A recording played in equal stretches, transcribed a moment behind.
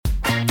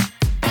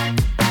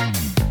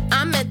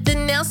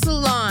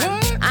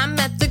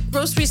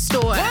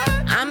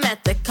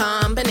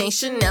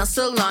combination nail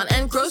salon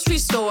and grocery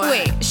store.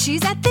 Wait,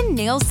 she's at the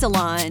nail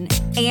salon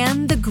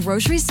and the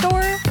grocery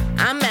store?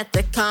 I'm at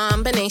the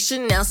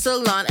combination nail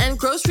salon and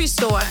grocery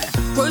store.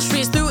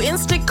 Groceries through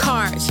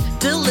Instacart,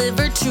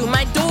 delivered to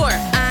my door.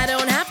 I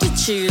don't have to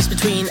choose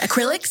between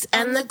acrylics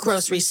and the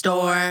grocery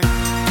store.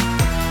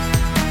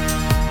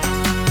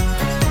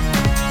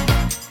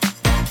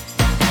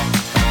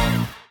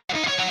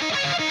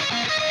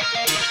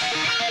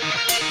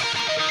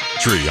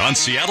 Tree on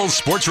Seattle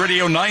Sports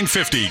Radio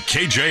 950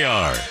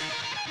 KJR.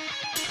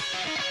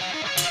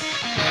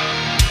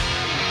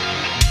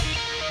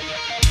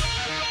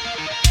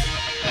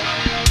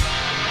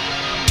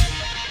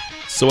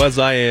 So as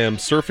I am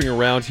surfing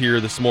around here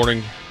this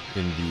morning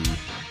in the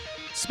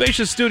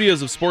spacious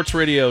studios of Sports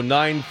Radio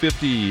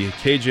 950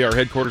 KJR,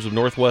 headquarters of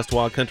Northwest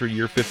Wild Country,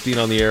 year 15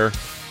 on the air,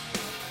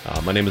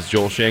 my name is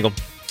Joel Shangle.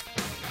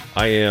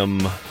 I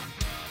am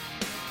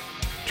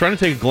trying to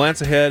take a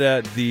glance ahead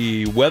at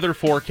the weather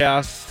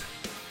forecast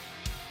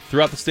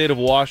throughout the state of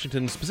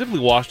Washington, specifically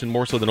Washington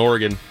more so than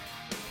Oregon.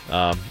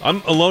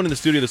 I'm alone in the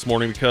studio this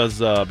morning because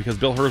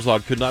Bill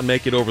Herzog could not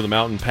make it over the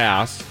mountain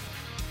pass.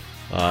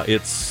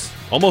 It's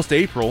almost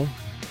April,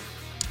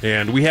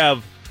 and we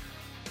have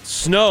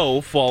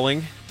snow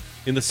falling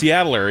in the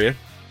Seattle area.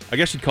 I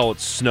guess you'd call it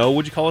snow.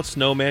 Would you call it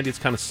snow, Mandy? It's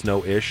kind of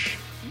snow-ish.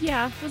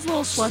 Yeah, it was a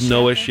little slushy.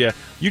 Snowish, yeah.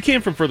 You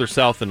came from further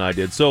south than I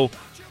did, so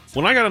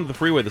when I got onto the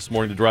freeway this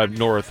morning to drive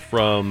north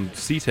from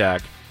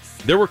SeaTac,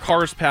 there were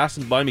cars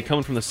passing by me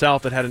coming from the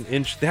south that had an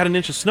inch. They had an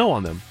inch of snow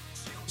on them.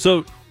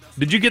 So,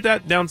 did you get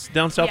that down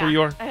south where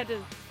you are? I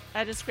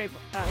had to scrape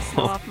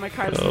snow off my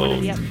car this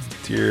morning. Yep.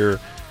 Dear,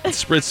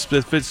 it's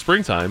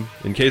springtime.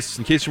 In case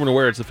you weren't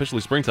aware, it's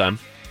officially springtime.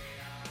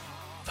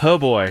 Oh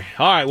boy!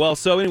 All right. Well,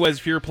 so anyways,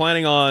 if you're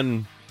planning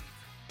on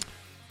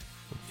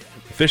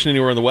fishing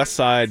anywhere on the west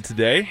side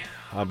today,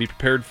 be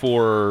prepared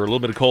for a little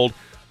bit of cold.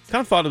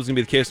 Kind of thought it was going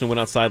to be the case when I went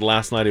outside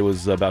last night. It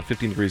was about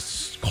 15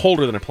 degrees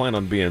colder than I planned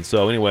on being.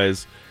 So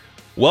anyways,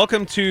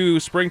 welcome to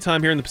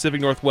springtime here in the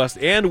Pacific Northwest,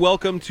 and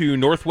welcome to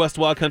Northwest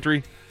Wild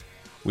Country.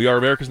 We are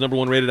America's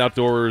 #1 rated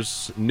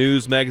outdoors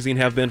news magazine,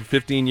 have been for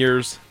 15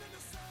 years.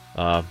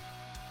 The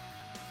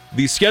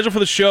schedule for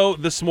the show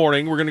this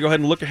morning, we're going to go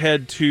ahead and look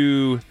ahead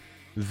to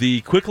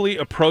the quickly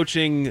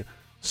approaching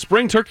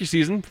spring turkey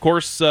season. Of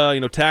course,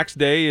 Tax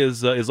Day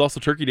is also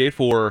Turkey Day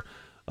for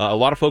a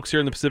lot of folks here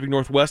in the Pacific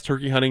Northwest.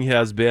 Turkey hunting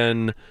has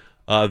been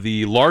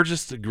the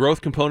largest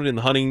growth component in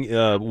the hunting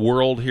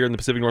world here in the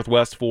Pacific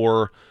Northwest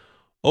for,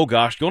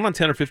 going on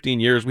 10 or 15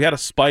 years. We had a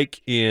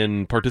spike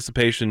in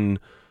participation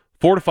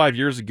 4 to 5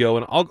 years ago,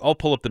 and I'll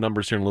pull up the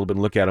numbers here in a little bit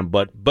and look at them.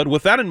 But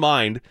with that in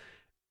mind,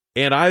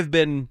 and I've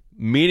been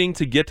meaning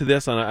to get to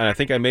this, and I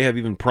think I may have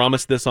even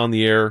promised this on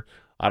the air,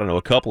 I don't know,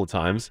 a couple of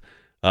times.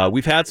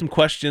 We've had some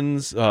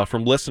questions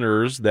from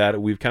listeners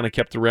that we've kind of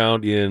kept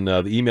around in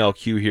the email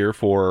queue here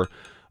for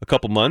a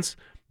couple months.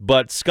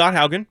 But Scott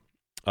Haugen,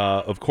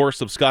 of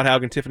course, of Scott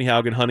Haugen, Tiffany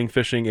Haugen, Hunting,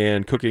 Fishing,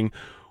 and Cooking,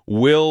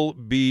 will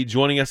be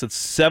joining us at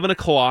 7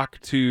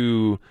 o'clock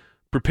to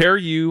prepare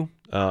you.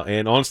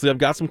 And honestly, I've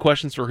got some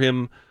questions for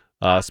him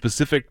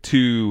specific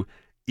to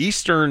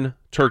Eastern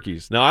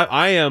turkeys. Now,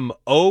 I am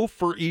 0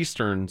 for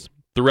Easterns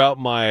throughout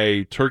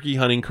my turkey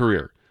hunting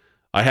career.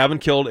 I haven't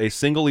killed a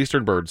single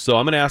Eastern bird, so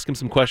I'm going to ask him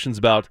some questions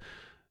about.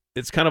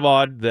 It's kind of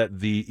odd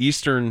that the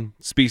Eastern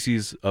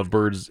species of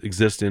birds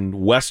exist in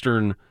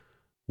Western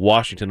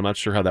Washington. I'm not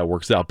sure how that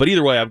works out, but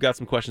either way, I've got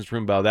some questions for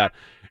him about that.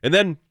 And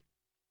then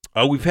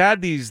we've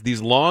had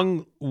these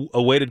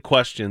long-awaited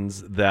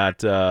questions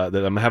that I'm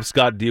going to have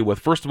Scott deal with.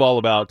 First of all,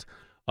 about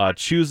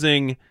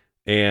choosing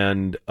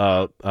and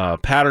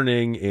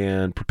patterning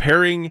and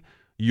preparing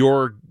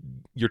your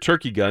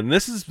turkey gun. And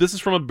this is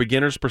from a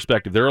beginner's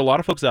perspective. There are a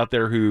lot of folks out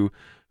there who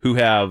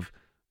have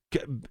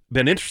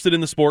been interested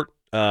in the sport,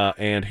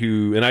 and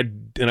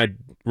I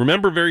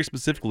remember very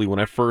specifically when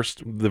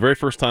the very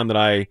first time that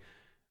I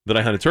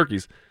hunted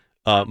turkeys.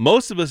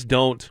 Most of us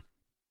don't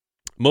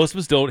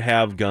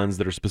have guns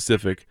that are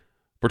specific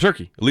for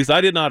turkey. At least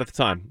I did not at the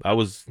time. I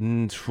was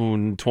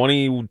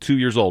 22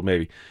 years old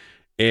maybe.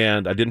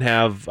 And I didn't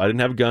have a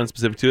gun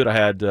specific to it. I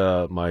had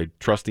my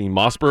trusty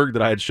Mossberg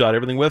that I had shot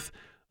everything with.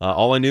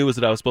 All I knew was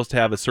that I was supposed to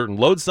have a certain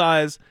load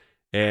size,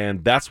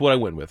 and that's what I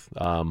went with.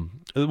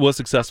 It was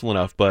successful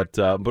enough, but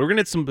we're gonna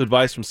get some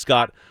advice from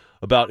Scott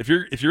about if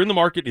you're in the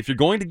market, if you're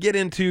going to get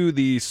into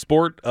the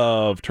sport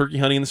of turkey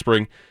hunting in the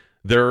spring,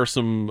 there are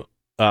some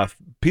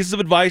pieces of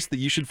advice that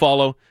you should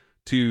follow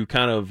to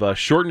kind of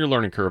shorten your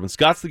learning curve. And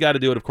Scott's the guy to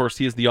do it. Of course,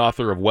 he is the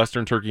author of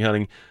Western Turkey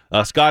Hunting.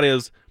 Scott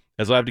is,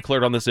 as I've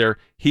declared on this air,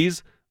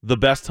 he's the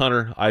best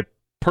hunter I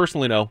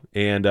personally know.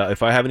 And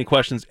if I have any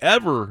questions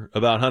ever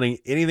about hunting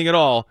anything at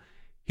all,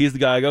 he's the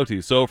guy I go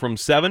to. So from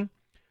 7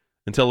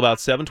 until about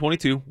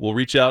 7:22, we'll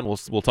reach out and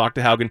we'll talk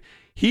to Haugen.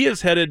 He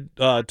is headed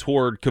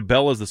toward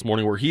Cabela's this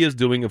morning, where he is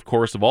doing, of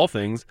course, of all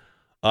things,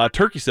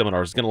 turkey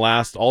seminars. It's going to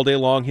last all day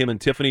long. Him and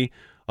Tiffany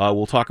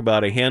will talk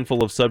about a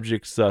handful of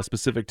subjects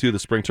specific to the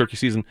spring turkey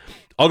season.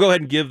 I'll go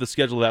ahead and give the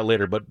schedule of that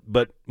later, but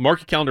mark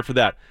your calendar for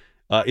that.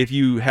 If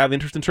you have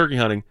interest in turkey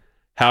hunting,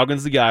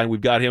 Haugen's the guy.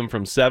 We've got him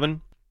from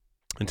 7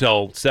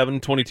 until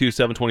 7:22,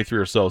 7:23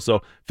 or so.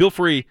 So feel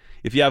free,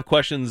 if you have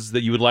questions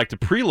that you would like to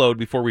preload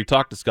before we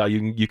talk to Scott,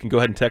 you can go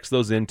ahead and text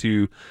those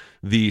into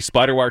the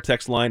Spiderwire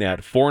text line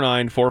at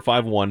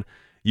 49451.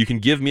 You can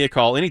give me a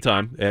call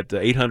anytime at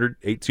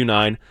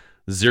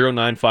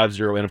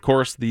 800-829-0950. And, of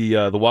course,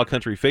 the Wild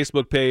Country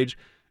Facebook page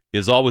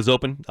is always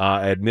open.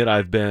 I admit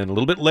I've been a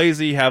little bit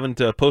lazy,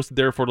 haven't posted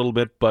there for a little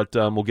bit, but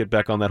we'll get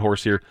back on that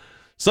horse here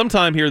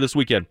sometime here this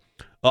weekend.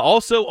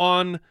 Also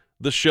on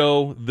the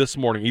show this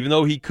morning, even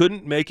though he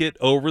couldn't make it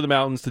over the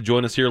mountains to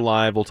join us here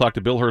live, we'll talk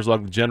to Bill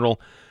Herzog, the general.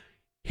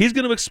 He's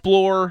going to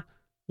explore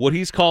what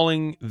he's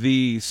calling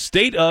the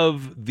state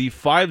of the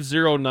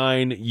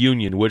 509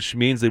 Union, which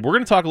means that we're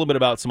going to talk a little bit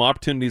about some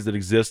opportunities that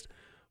exist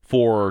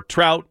for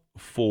trout,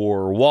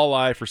 for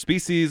walleye, for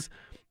species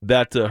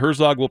that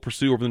Herzog will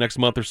pursue over the next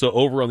month or so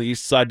over on the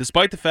east side,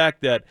 despite the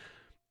fact that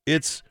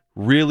it's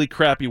really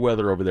crappy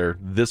weather over there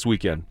this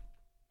weekend.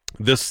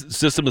 This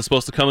system is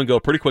supposed to come and go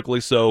pretty quickly,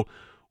 so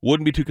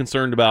wouldn't be too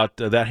concerned about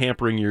that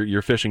hampering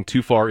your fishing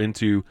too far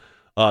into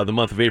the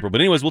month of April.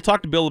 But anyways, we'll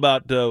talk to Bill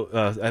about 3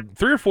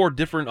 or 4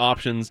 different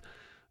options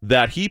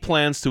that he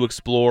plans to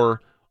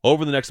explore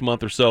over the next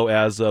month or so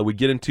as we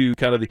get into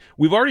kind of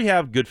we've already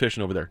have good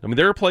fishing over there. I mean,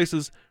 there are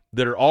places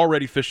that are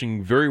already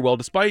fishing very well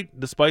despite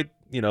this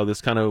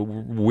kind of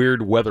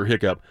weird weather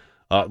hiccup.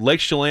 Lake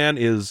Chelan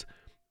is,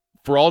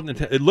 for all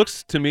it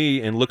looks to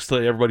me and looks to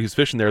everybody who's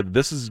fishing there, that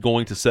this is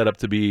going to set up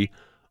to be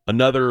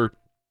another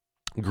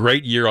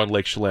great year on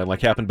Lake Chelan,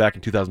 like happened back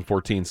in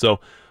 2014. So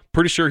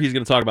pretty sure he's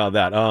going to talk about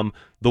that.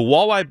 The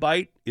walleye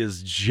bite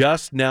is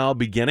just now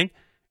beginning,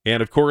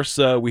 and of course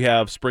we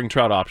have spring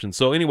trout options.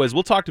 So anyways,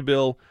 we'll talk to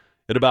Bill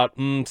at about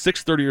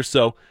 6:30 or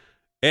so,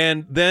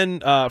 and then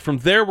from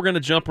there we're going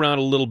to jump around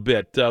a little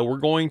bit. We're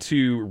going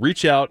to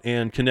reach out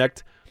and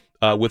connect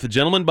with a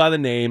gentleman by the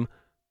name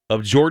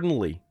of Jordan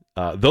Lee.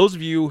 Those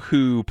of you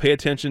who pay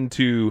attention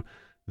to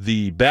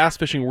the bass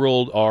fishing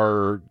world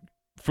are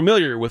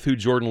familiar with who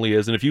Jordan Lee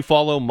is, and if you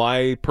follow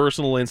my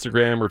personal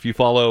Instagram, or if you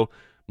follow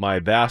my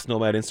Bass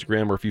Nomad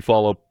Instagram, or if you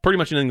follow pretty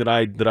much anything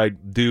that I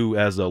do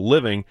as a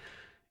living,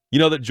 you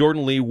know that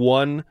Jordan Lee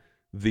won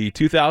the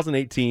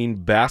 2018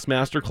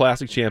 Bassmaster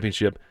Classic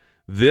Championship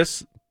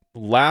this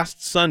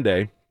last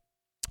Sunday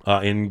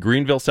in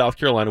Greenville, South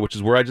Carolina, which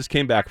is where I just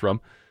came back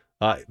from.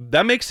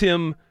 That makes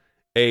him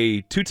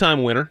a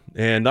 2-time winner,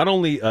 and not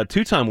only a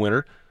 2-time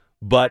winner,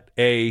 but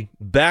a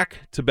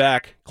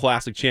back-to-back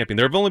classic champion.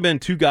 There have only been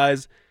 2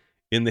 guys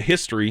in the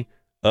history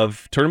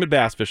of tournament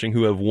bass fishing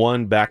who have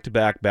won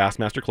back-to-back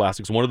Bassmaster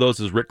Classics. One of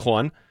those is Rick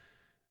Clunn.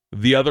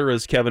 The other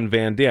is Kevin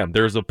Van Dam.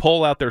 There's a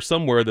poll out there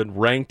somewhere that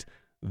ranked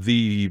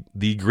the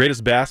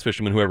greatest bass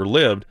fisherman who ever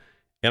lived,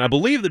 and I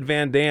believe that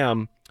Van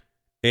Dam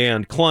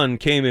and Clunn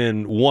came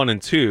in 1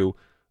 and 2.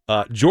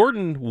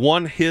 Jordan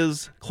won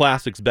his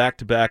classics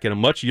back-to-back at a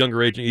much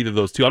younger age than either of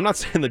those two. I'm not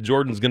saying that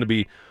Jordan's going to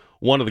be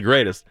one of the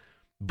greatest,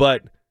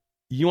 but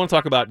you want to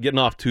talk about getting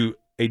off to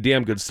a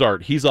damn good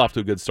start. He's off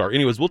to a good start.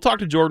 Anyways, we'll talk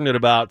to Jordan at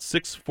about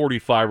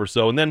 6:45 or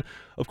so. And then,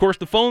 of course,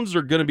 the phones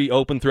are going to be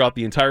open throughout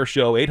the entire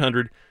show,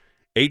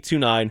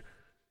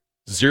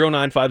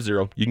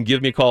 800-829-0950. You can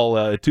give me a call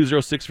at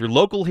 206 if you're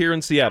local here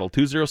in Seattle,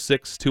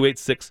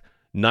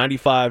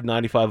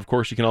 206-286-9595. Of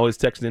course, you can always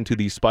text into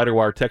the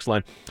Spiderwire text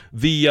line.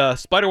 The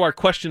Spiderwire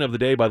question of the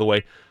day, by the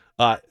way,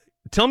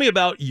 tell me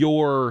about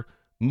your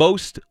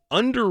most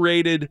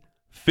underrated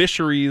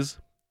fisheries.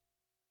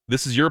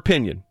 This is your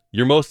opinion.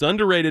 Your most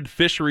underrated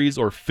fisheries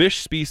or fish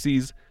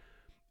species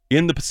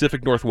in the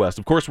Pacific Northwest.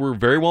 Of course, we're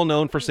very well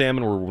known for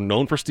salmon. We're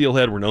known for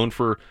steelhead. We're known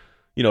for,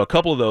 a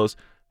couple of those.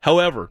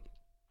 However,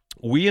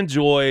 we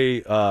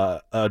enjoy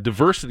a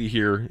diversity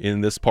here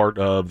in this part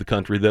of the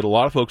country that a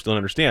lot of folks don't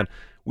understand.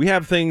 We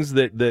have things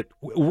that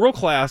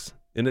world-class,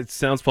 and it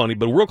sounds funny,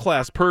 but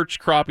world-class perch,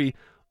 crappie,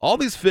 all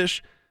these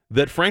fish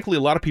that, frankly,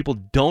 a lot of people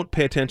don't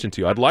pay attention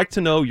to. I'd like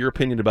to know your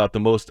opinion about the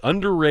most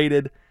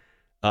underrated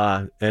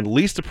and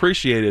least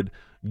appreciated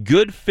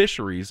good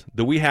fisheries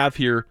that we have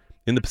here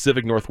in the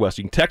Pacific Northwest.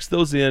 You can text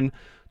those in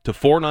to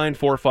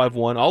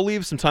 49451. I'll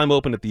leave some time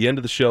open at the end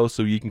of the show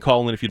so you can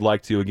call in if you'd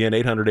like to. Again,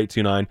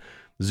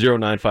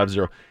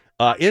 800-829-0950.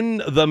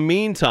 In the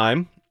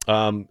meantime,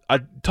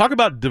 I talk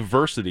about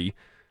diversity.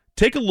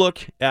 Take a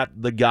look at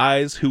the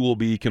guys who will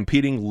be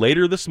competing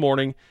later this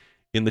morning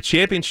in the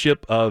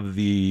championship of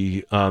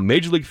the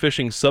Major League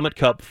Fishing Summit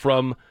Cup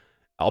from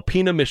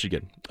Alpena,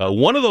 Michigan.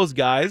 One of those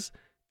guys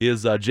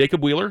is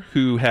Jacob Wheeler,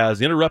 who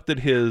has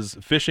interrupted his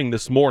fishing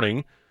this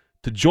morning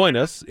to join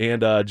us.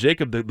 And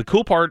Jacob, the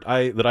cool part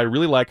that I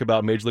really like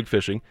about Major League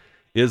Fishing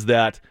is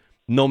that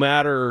no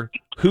matter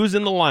who's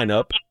in the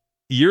lineup,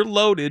 you're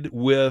loaded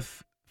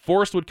with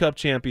Forest Wood Cup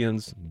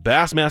champions,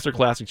 Bassmaster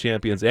Classic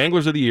champions,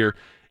 Anglers of the Year,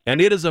 and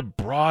it is a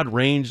broad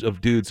range of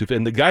dudes.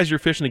 And the guys you're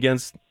fishing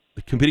against,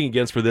 competing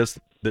against for this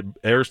that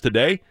airs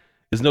today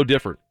is no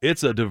different.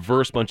 It's a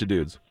diverse bunch of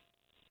dudes.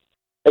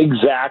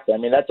 Exactly. I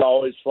mean, that's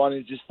always fun.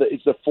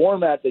 It's the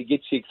format that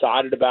gets you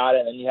excited about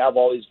it, and you have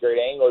all these great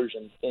anglers,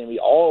 and we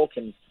all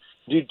can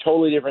do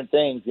totally different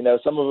things.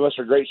 Some of us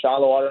are great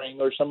shallow water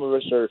anglers. Some of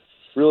us are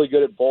really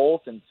good at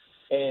both, and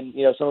And,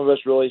 some of us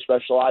really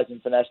specialize in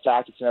finesse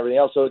tactics and everything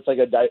else. So it's like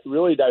a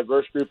really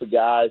diverse group of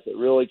guys that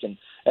really can,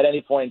 at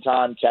any point in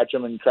time, catch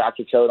them and crack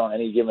the code on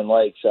any given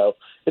lake. So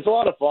it's a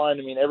lot of fun.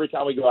 I mean, every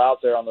time we go out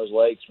there on those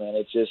lakes, man,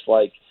 it's just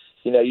like,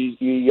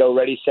 you go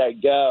ready,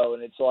 set, go,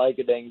 and it's like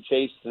a dang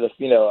chase to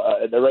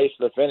the race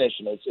to the finish,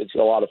 and it's a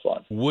lot of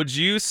fun. Would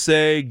you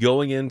say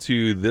going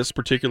into this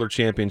particular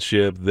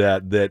championship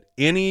that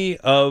any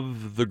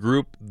of the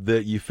group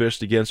that you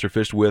fished against or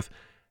fished with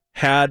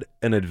had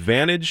an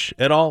advantage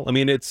at all? I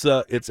mean, it's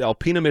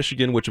Alpena,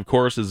 Michigan, which of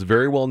course is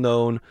very well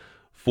known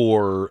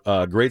for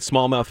great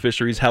smallmouth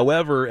fisheries.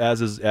 However,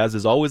 as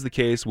is always the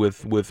case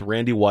with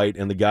Randy White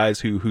and the guys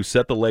who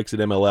set the lakes at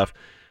MLF,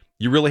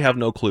 you really have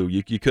no clue.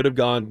 You could have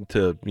gone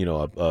to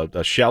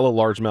a shallow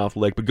largemouth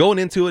lake, but going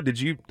into it, did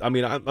you? I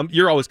mean,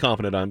 you're always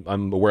confident.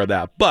 I'm aware of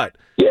that, but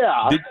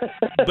yeah.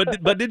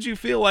 But did you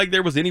feel like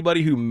there was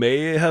anybody who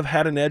may have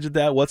had an edge at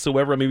that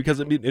whatsoever? I mean,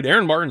 because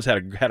Aaron Martin's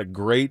had a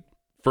great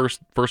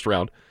first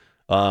round.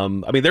 I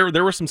mean,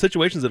 there were some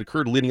situations that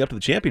occurred leading up to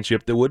the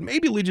championship that would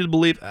maybe lead you to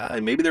believe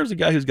maybe there's a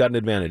guy who's got an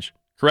advantage.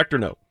 Correct or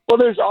no? Well,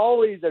 there's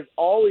always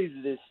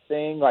this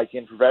thing like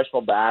in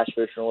professional bass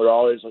fishing, we're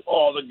always like,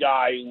 oh, the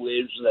guy who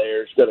lives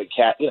there is going to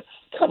catch.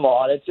 Come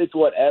on, it's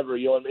whatever.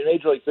 In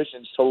Major League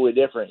Fishing is totally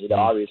different.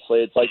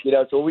 Obviously, it's like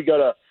so when we go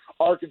to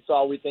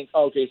Arkansas, we think,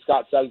 okay,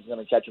 Scott Suggs is going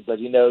to catch him because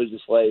he knows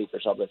this lake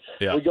or something.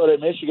 Yeah. We go to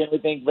Michigan, we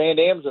think Van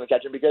Dam's going to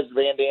catch him because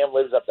Van Dam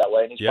lives up that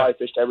way, and he's probably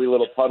fished every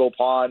little puddle,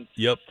 pond,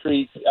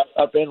 creek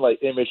up in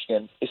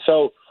Michigan.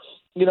 So,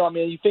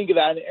 you think of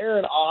that, and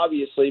Aaron,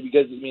 obviously,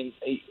 because,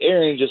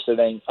 Aaron is just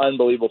an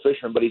unbelievable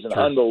fisherman, but he's an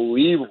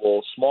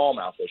unbelievable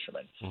smallmouth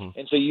fisherman. Mm-hmm.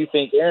 And so you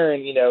think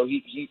Aaron,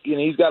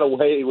 he's got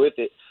away with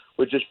it,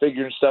 with just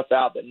figuring stuff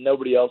out that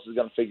nobody else is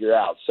going to figure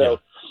out. So,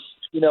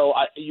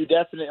 you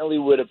definitely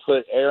would have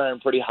put Aaron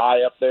pretty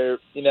high up there,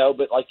 but in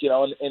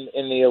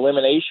the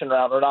elimination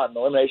round, or not in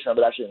the elimination round,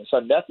 but actually in the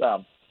sudden death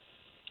round,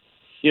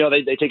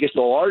 they take us to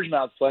a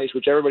largemouth place,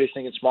 which everybody's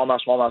thinking smallmouth.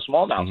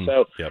 Mm-hmm.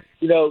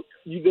 So,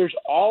 there's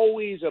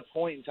always a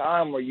point in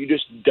time where you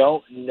just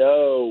don't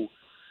know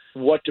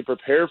what to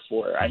prepare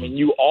for. I mean,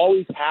 you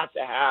always have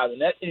to have,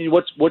 and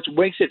what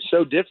makes it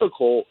so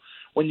difficult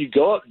when you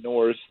go up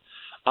north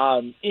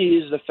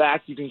is the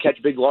fact you can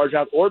catch big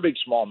largemouth or big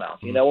smallmouth.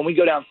 Mm-hmm. When we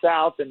go down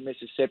south in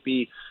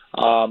Mississippi,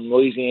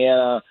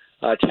 Louisiana,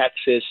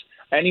 Texas,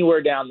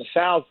 anywhere down the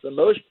south, for the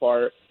most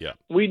part,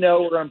 we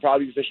know we're going to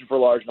probably be fishing for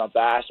largemouth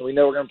bass, and we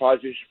know we're going to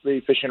probably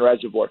be fishing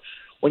reservoir.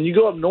 When you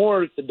go up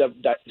north,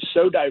 it's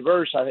so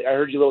diverse. I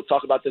heard you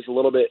talk about this a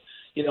little bit,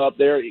 up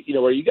there,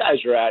 where you guys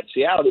are at,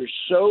 Seattle. There's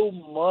so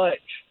much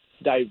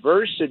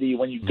diversity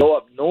when you go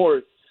up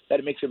north that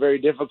it makes it very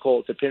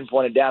difficult to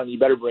pinpoint it down, and you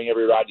better bring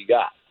every rod you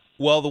got.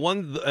 Well,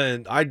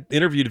 I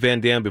interviewed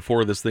Van Dam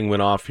before this thing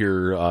went off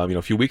here,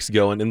 a few weeks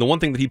ago, and the one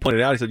thing that he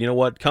pointed out, he said, you know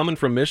what, coming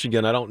from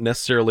Michigan, I don't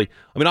necessarily.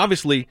 I mean,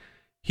 obviously,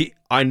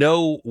 I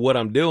know what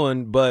I'm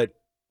doing, but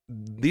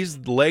these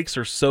lakes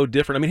are so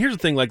different. I mean, here's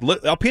the thing: like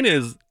Alpena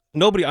is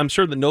nobody. I'm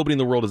sure that nobody in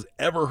the world has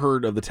ever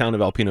heard of the town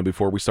of Alpena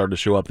before we started to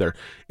show up there.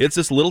 It's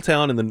this little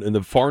town in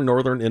the far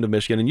northern end of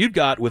Michigan, and you've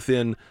got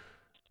within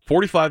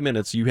 45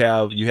 minutes, you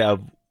have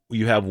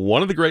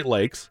one of the Great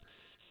Lakes,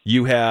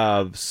 you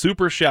have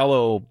super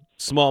shallow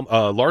small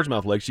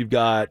largemouth lakes, you've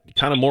got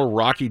kind of more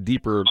rocky,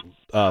 deeper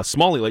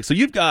smallie lakes. So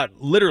you've got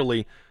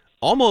literally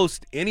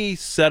almost any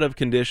set of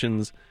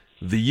conditions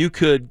that you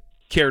could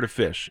care to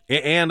fish.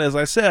 And as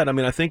I said, I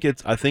mean, I think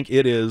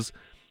it is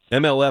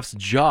MLF's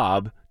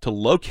job to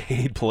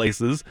locate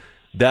places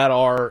that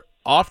are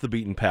off the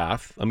beaten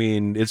path. I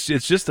mean, it's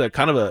just a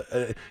kind of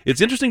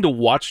it's interesting to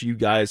watch you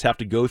guys have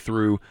to go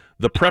through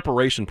the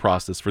preparation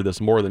process for this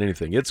more than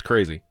anything. It's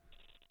crazy.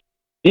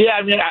 Yeah,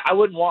 I mean, I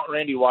wouldn't want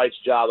Randy White's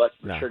job. That's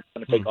for sure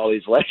going to take all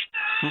these lakes.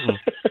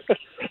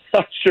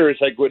 I'm sure it's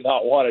would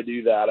not want to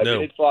do that. I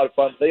mean, it's a lot of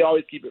fun. They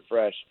always keep it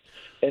fresh,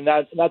 and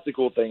that's the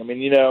cool thing. I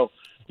mean,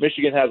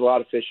 Michigan has a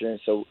lot of fishing,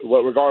 so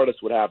regardless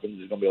what happens,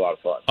 it's going to be a lot of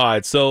fun. All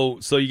right, so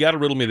you got to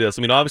riddle me this.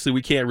 I mean, obviously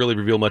we can't really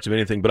reveal much of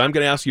anything, but I'm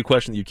going to ask you a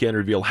question that you can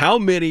reveal. How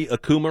many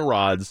Akuma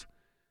rods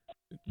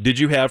did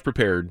you have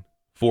prepared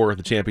for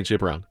the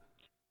championship round?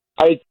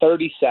 I had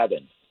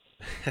 37.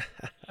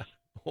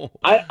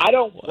 I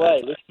don't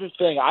play. This is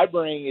the thing. I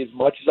bring as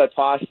much as I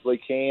possibly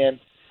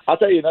can. I'll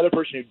tell you another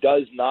person who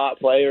does not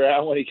play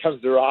around when he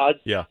comes to rods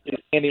is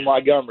Andy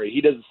Montgomery. He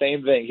does the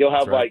same thing. He'll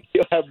have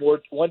he'll have more.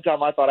 One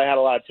time I thought I had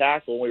a lot of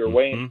tackle when we were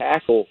weighing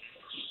tackle.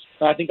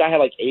 I think I had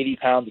 80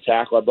 pounds of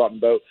tackle I brought in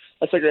boat.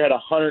 That sucker had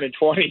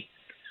 120.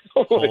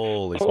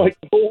 Holy smokes.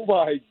 Oh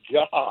my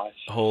gosh.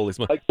 Holy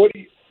smokes.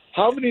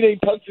 How many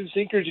tungsten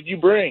sinkers did you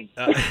bring?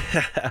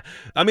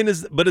 I mean,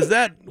 is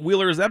that,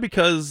 Wheeler, is that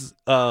because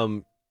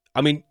I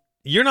mean,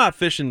 you're not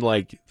fishing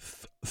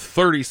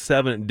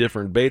 37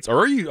 different baits,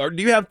 or do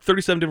you have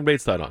 37 different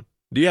baits tied on?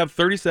 Do you have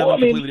 37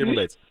 completely different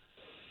baits?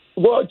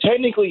 Well,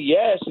 technically,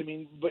 yes. I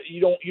mean, but you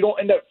don't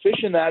end up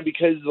fishing that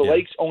because the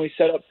lake's only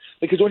set up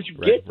because once you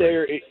get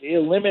there, it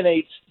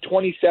eliminates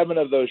 27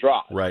 of those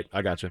rods. Right,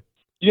 I gotcha.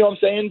 You know what I'm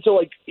saying?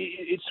 So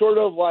it's sort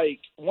of like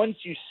once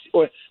you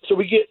so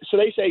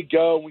they say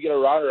go and we get a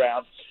rod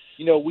around.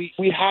 You know, we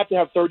have to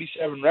have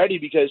 37 ready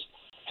because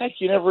heck,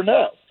 you never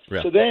know.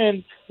 Yeah. So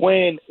then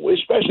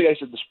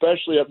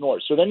especially up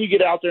north. So then you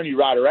get out there and you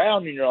ride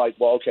around and you're like,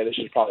 well, okay, this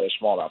is probably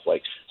a smallmouth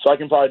lake. So I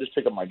can probably just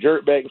pick up my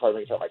jerk bait,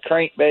 probably pick up my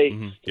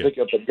crankbait, pick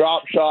up a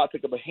drop shot,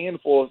 pick up a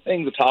handful of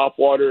things, a top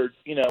water,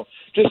 you know,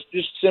 just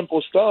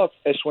simple stuff,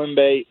 a swim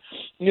bait,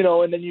 you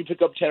know, and then you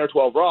pick up 10 or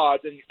 12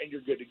 rods and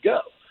you're good to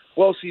go.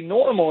 Well, see,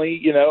 normally,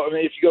 you know, I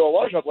mean, if you go to a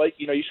largemouth lake,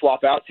 you know, you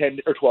swap out 10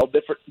 or 12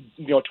 different,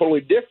 you know,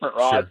 totally different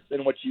rods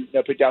than what you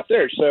know, picked out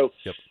there. So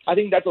I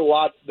think that's a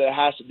lot that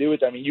has to do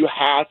with it. I mean, you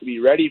have to be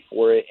ready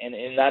for it,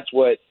 and that's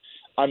what,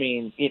 I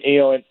mean, you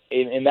know,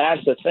 and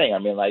that's the thing. I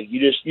mean, like, you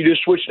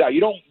just switch it out.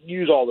 You don't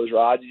use all those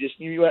rods.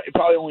 You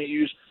probably only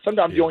use,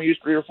 sometimes you only use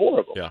 3 or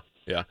 4 of them.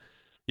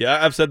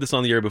 Yeah, I've said this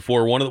on the air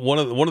before. One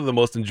of the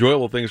most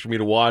enjoyable things for me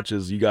to watch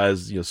is you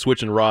guys, you know,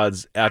 switching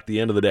rods at the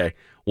end of the day.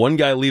 One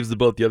guy leaves the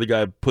boat, the other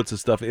guy puts his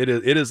stuff. It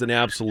is an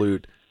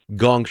absolute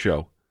gong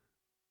show.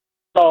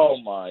 Oh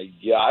my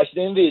gosh! At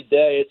the end of the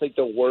day, it's like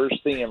the worst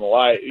thing in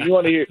life. You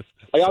want to hear?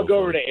 Like, I'll go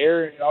over to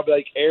Aaron and I'll be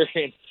like,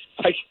 Aaron,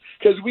 like,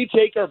 because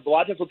a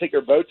lot of times we'll take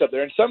our boats up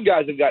there, and some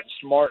guys have gotten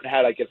smart and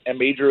had like a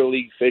major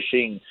league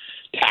fishing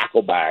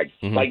tackle bag.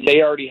 Like,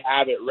 they already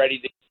have it ready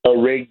to go,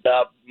 rigged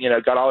up, you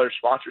know, got all their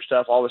sponsor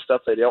stuff, all the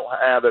stuff they don't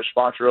have that's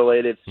sponsor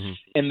related,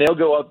 and they'll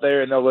go up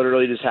there and they'll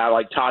literally just have,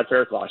 like, Todd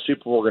Fairclough,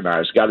 super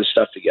organized, got his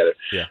stuff together.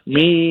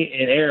 Me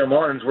and Aaron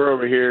Martins, we're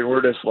over here and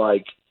we're just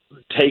like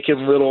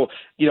taking little,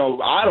 you know,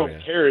 I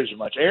don't care as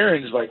much.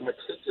 Aaron's like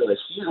meticulous.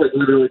 He's like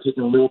literally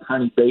taking little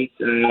tiny baits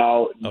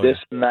out, this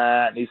and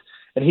that,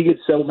 and he gets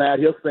so mad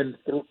he'll spend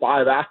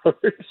 5 hours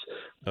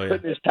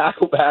putting his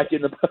tackle back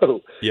in the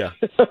boat.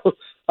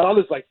 I'll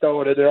just like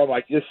throw it in there. I'm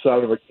like, this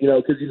son of a, you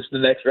know, because the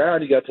next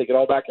round you got to take it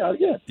all back out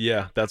again.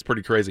 Yeah, that's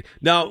pretty crazy.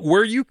 Now,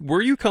 where you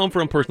come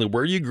from personally,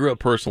 where you grew up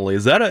personally,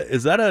 is that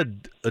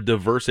a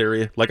diverse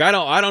area? Like, I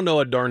don't know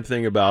a darn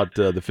thing about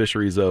the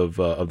fisheries of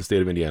the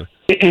state of Indiana.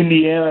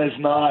 Indiana is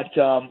not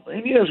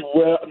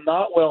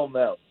not well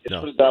known.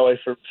 Let's put it that way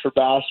for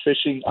bass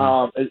fishing.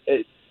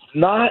 It's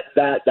not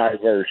that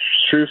diverse.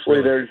 Truthfully,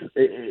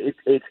 it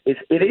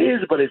is,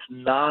 but it's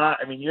not.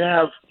 I mean, you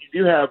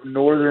do have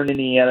northern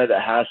Indiana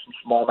that has some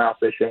smallmouth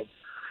fishing.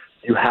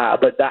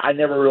 But I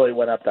never really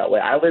went up that way.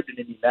 I lived in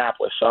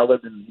Indianapolis, so I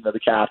lived in, you know, the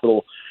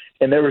capital,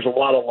 and there was a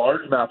lot of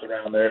largemouth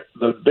around there.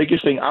 The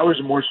biggest thing, I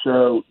was more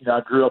so, you know,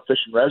 I grew up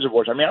fishing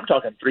reservoirs. I mean, I'm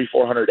talking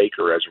 300-400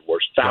 acre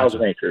reservoirs,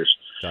 1,000 acres.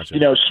 Gotcha.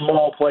 You know,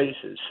 small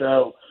places.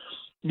 So,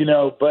 you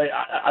know, but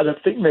the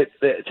thing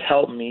that's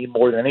helped me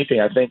more than anything,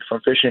 I think,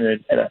 from fishing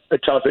in a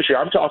tough fishery,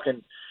 I'm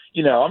talking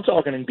in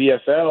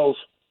BFLs.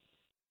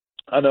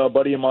 I know a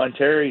buddy of mine,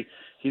 Terry,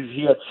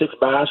 he had 6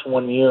 bass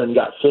one year and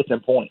got 5th in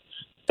points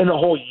in the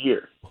whole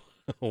year.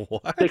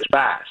 What? 6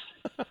 bass.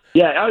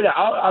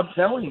 I'm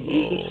telling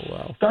you. Oh,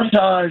 wow.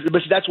 Sometimes,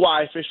 but that's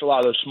why I fish a lot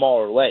of those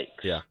smaller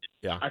lakes. Yeah.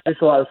 I fish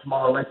a lot of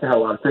smaller lakes. I have a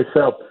lot of fish.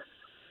 So,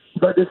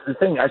 but this is the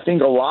thing. I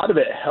think a lot of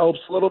it helps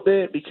a little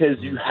bit because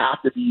you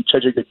have to be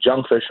such a good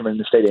junk fisherman in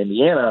the state of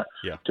Indiana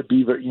to be,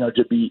 you know,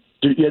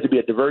 you have to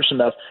be diverse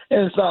enough.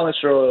 And it's not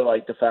necessarily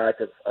like the fact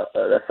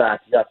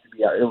you have to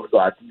be able to go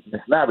out deep and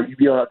this and that, but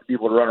you have to be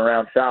able to run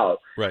around shallow.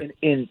 Right.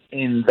 And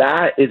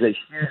that is a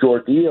huge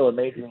ordeal in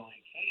Major League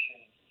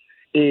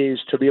Fishing, is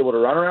to be able to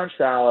run around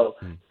shallow,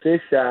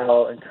 fish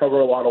shallow, and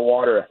cover a lot of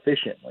water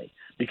efficiently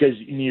because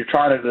you're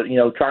trying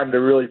to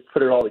really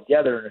put it all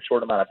together in a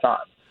short amount of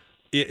time.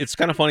 It's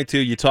kind of funny, too.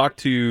 You talk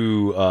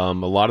to a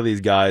lot of these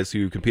guys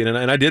who compete,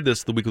 and I did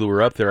this the week that we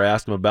were up there. I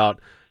asked them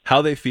about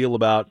how they feel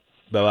about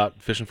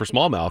fishing for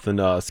smallmouth.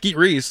 And Skeet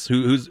Reese,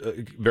 who's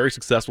very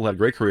successful, had a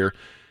great career,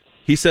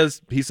 he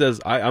says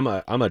I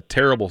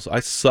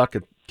suck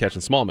at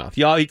catching smallmouth.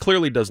 Yeah, he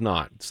clearly does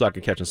not suck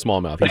at catching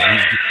smallmouth.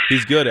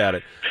 He's good at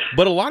it.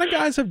 But a lot of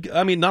guys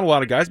not a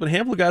lot of guys, but a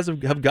handful of guys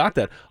have got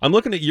that. I'm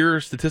looking at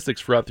your statistics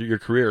throughout your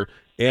career,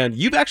 and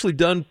you've actually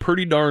done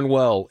pretty darn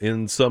well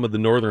in some of the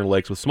northern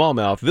lakes with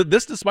smallmouth.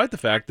 This despite the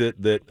fact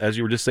that, as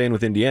you were just saying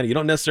with Indiana, you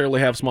don't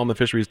necessarily have smallmouth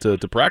fisheries to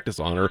practice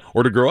on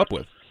or to grow up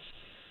with.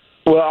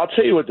 Well, I'll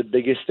tell you what the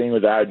biggest thing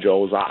with that,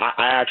 Joel, is I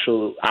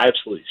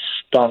absolutely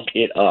stunk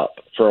it up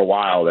for a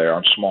while there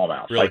on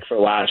smallmouth. Really? Like for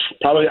the last,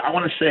 probably, I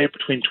want to say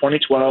between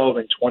 2012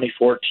 and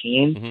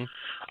 2014.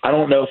 I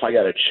don't know if I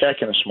got a check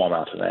in a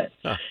smallmouth event.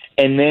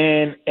 And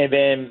then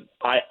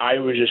I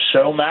was just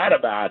so mad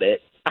about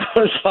it. I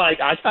was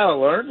like, I got to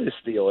learn this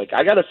deal. Like,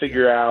 I got to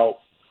figure out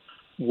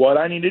what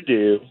I need to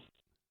do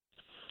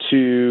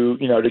to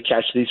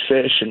catch these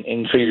fish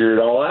and figure it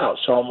all out.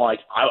 So I'm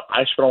like,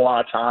 I spent a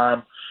lot of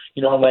time,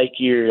 on Lake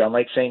Erie, on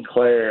Lake St.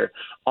 Clair,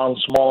 on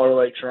smaller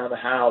lakes around the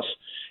house,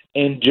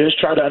 and just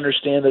try to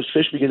understand those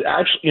fish because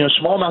actually,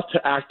 smallmouth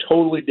act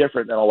totally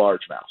different than a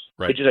largemouth.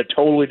 Right. It's just a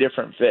totally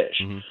different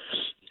fish.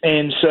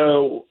 And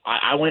so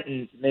I went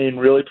and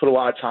really put a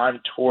lot of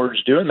time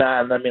towards doing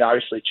that. And I mean,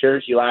 obviously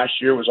Cherokee last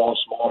year was all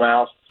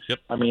smallmouth. Yep.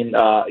 I mean,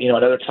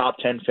 another top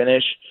 10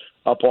 finish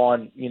up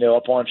on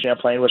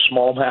Champlain with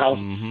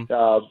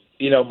smallmouth.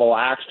 Mille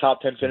Lacs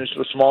top 10 finish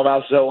with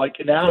smallmouth. So like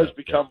now it's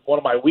become one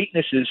of my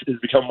weaknesses. Has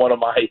become one of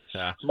my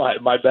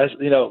best.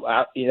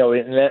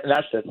 And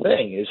that's the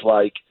thing is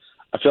like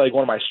I feel like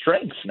one of my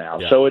strengths now.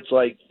 Yeah. So it's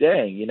like,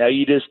 dang,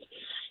 you just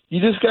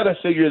got to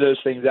figure those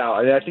things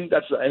out. And I think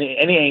that's any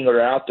angler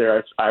out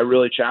there. I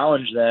really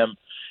challenge them.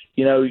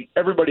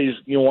 Everybody's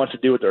wants to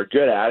do what they're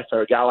good at. If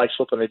a guy likes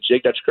flipping a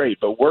jig, that's great.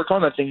 But work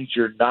on the things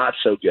you're not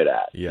so good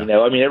at. Yeah.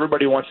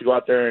 Everybody wants to go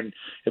out there and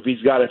if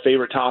he's got a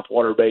favorite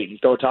topwater bait and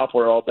throw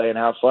topwater all day and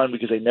have fun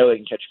because they know they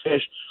can catch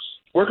fish.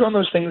 Work on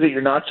those things that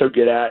you're not so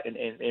good at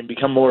and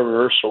become more of a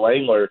versatile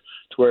angler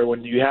to where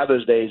when you have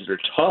those days that are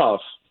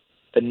tough,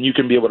 then you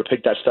can be able to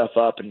pick that stuff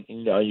up and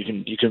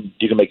you can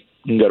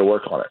go to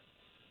work on it.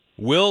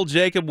 Will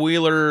Jacob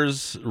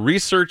Wheeler's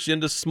research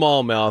into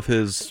smallmouth,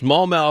 his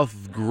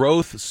smallmouth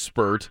growth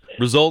spurt,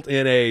 result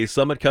in a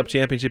Summit Cup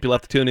championship? You'll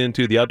have to tune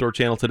into the Outdoor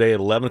Channel today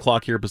at 11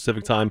 o'clock here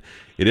Pacific time.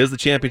 It is the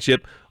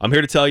championship. I'm here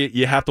to tell you,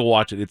 you have to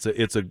watch it.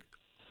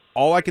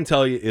 All I can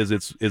tell you is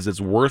it's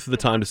worth the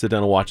time to sit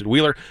down and watch it.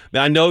 Wheeler,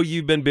 I know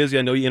you've been busy.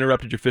 I know you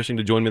interrupted your fishing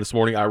to join me this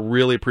morning. I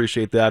really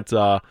appreciate that.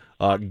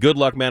 Good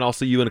luck, man. I'll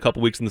see you in a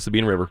couple weeks in the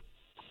Sabine River.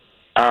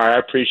 All right, I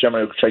appreciate it. I'm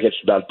going to try to get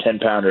you about a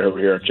 10-pounder over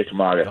here in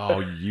Chickamauga. Oh,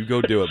 you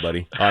go do it,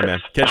 buddy. All right, man.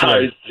 Catch you later. All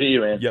right, see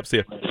you, man. Yep, see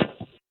you.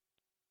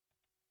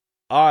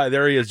 All right,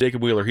 there he is,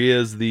 Jacob Wheeler. He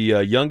is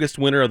the youngest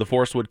winner of the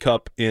Forest Wood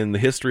Cup in the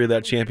history of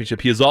that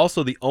championship. He is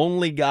also the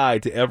only guy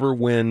to ever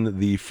win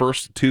the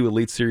first 2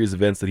 Elite Series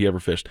events that he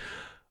ever fished.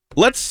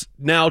 Let's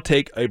now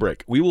take a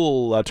break. We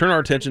will turn our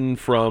attention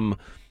from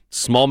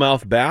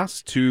smallmouth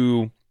bass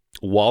to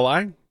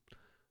walleye,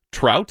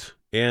 trout,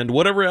 and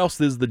whatever else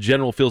is the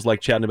general feels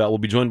like chatting about. We'll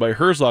be joined by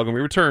Herzog when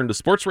we return to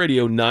Sports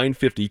Radio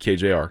 950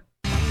 KJR.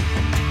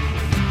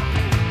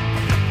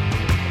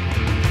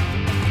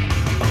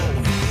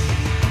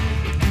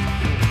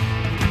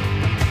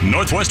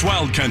 Northwest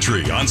Wild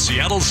Country on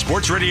Seattle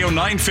Sports Radio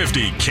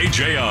 950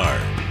 KJR.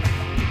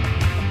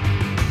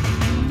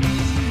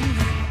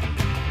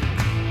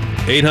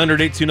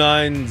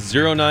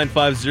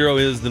 800-829-0950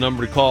 is the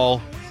number to call.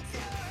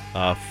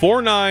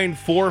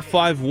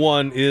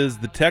 49451 is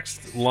the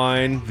text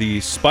line, the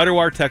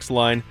Spiderwire text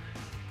line.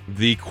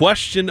 The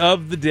question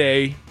of the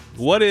day: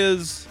 what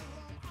is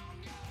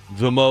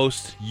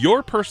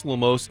your personal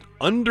most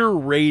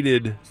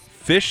underrated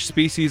fish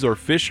species or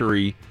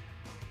fishery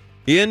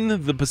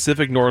in the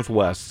Pacific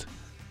Northwest?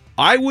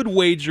 I would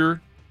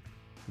wager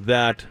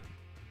that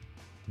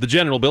the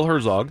General, Bill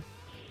Herzog,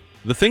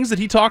 the things that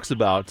he talks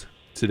about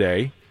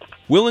today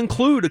will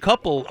include a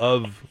couple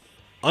of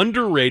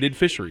underrated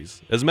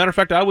fisheries. As a matter of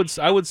fact, I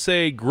would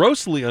say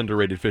grossly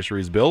underrated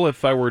fisheries, Bill,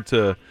 if I were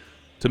to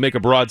make a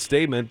broad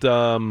statement.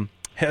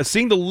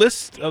 Seeing the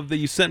list that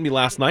you sent me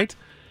last night,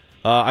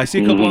 I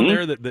see a couple on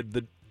there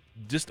that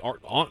just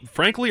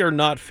frankly are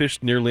not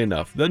fished nearly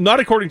enough. Not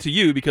according to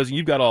you, because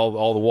you've got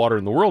all the water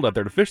in the world out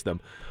there to fish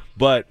them.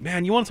 But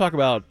man, you want to talk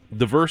about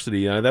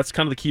diversity? That's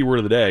kind of the key word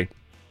of the day.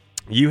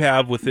 You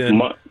have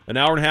within an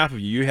hour and a half of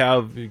you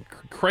have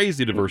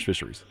crazy diverse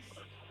fisheries.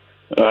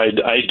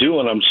 I do,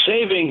 and I'm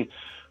saving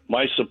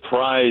my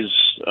surprise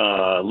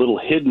little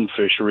hidden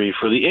fishery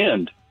for the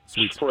end.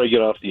 Sweet. Before I get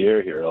off the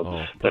air here.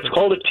 That's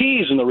called a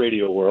tease in the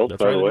radio world,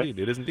 That's by right, the way.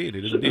 Indeed.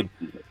 It is indeed.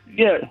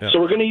 Yeah, so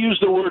we're going to use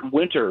the word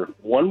winter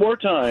one more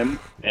time,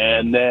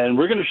 and then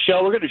we're going to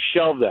shelve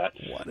that.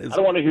 I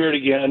don't want to hear it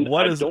again.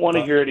 I don't want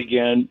to hear it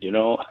again.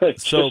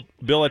 So,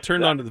 Bill, I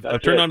turned onto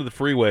the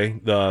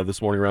freeway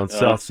this morning around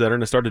South Center,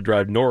 and I started to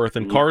drive north,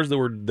 and cars that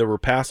were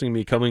passing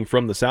me coming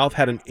from the south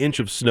had an inch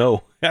of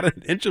snow.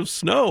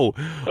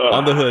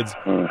 On the hoods.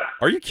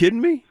 Are you kidding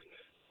me?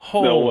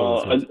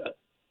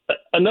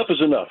 Enough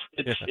is enough.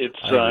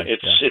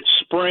 It's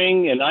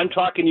spring, and I'm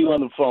talking to you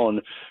on the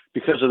phone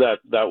because of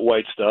that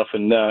white stuff.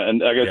 And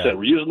like I said,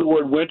 we're using the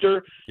word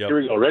winter. Yep.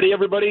 Here we go. Ready,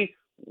 everybody?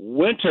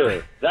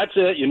 Winter. That's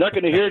it. You're not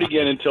going to hear it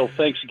again until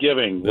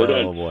Thanksgiving. We're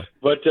done. Boy.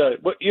 But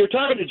you're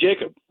talking to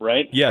Jacob,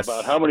 right? Yes.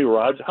 About how many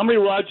rods? How many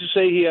rods you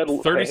say he had?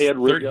 30, he had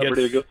ready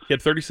to go? He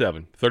had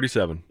 37.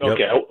 37.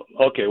 Okay. Yep.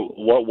 Okay.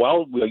 Well,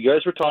 while you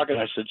guys were talking,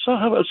 I said,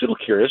 I was a little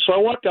curious. So I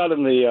walked out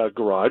in the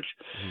garage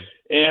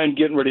and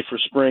getting ready for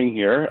spring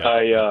here. Yeah.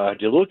 I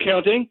did a little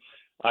counting.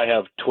 I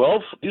have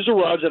 12. These are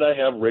rods that I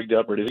have rigged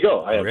up, ready to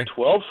go. I have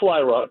 12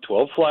 fly rods,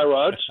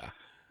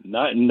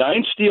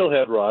 9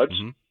 steelhead rods,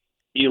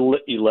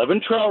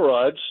 11 trout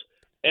rods,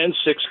 and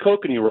 6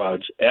 kokanee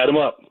rods. Add them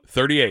up.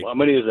 38. How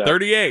many is that?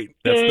 38.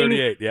 That's Ding.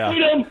 38. Yeah.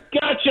 Freedom.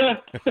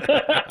 Gotcha.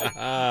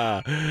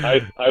 I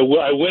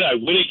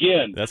win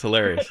again. That's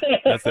hilarious.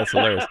 That's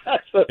hilarious.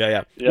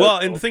 Yeah. Well,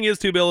 and the thing is,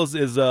 too, Bill,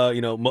 is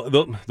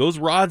those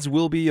rods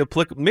will be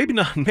applicable. Maybe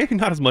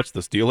not as much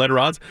the steelhead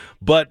rods,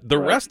 but the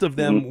rest of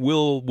them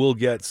will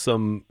get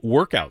some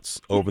workouts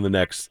over the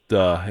next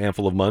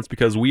handful of months,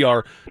 because we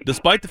are,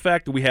 despite the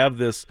fact that we have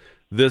this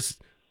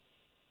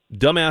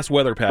dumbass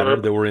weather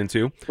pattern that we're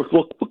into. We'll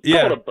call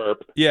it a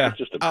burp. Yeah. It's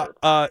just a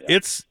burp.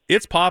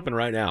 It's popping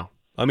right now.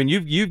 I mean,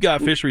 you've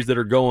got fisheries that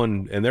are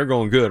going, and they're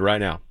going good right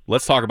now.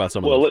 Let's talk about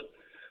some of those.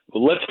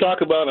 Well, let's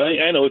talk about.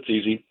 I know it's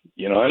easy.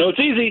 I know it's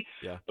easy,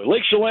 but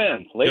Lake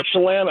Chelan,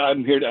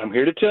 I'm here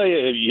to tell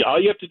you,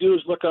 all you have to do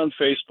is look on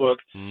Facebook,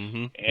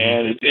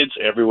 and it's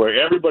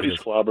everywhere. Everybody's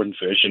clobbering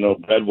fish.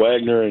 Brad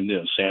Wagner and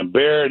Sam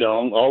Baird,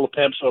 all the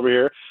pimps over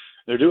here,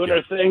 they're doing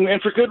their thing,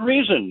 and for good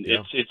reason.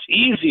 It's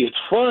easy, it's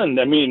fun.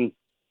 I mean,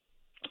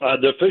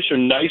 the fish are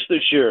nice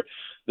this year.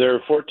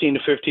 They're 14 to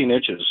 15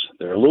 inches.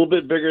 They're a little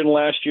bit bigger than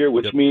last year,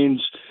 which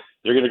means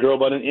they're going to grow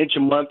about an inch a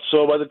month.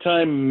 So by the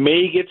time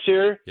May gets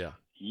here,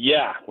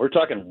 we're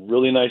talking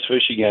really nice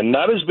fish again.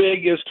 Not as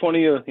big as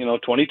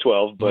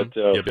 2012, but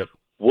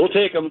we'll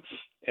take them,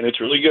 and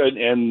it's really good.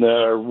 And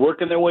they're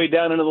working their way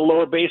down into the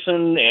lower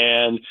basin,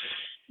 and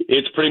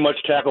it's pretty much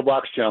tackle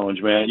box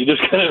challenge, man. You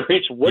just kind of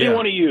reach, what do you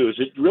want to use?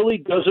 It really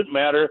doesn't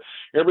matter.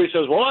 Everybody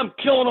says, well, I'm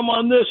killing them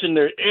on this, and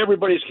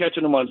everybody's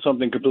catching them on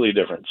something completely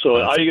different.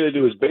 So all you got to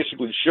do is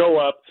basically show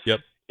up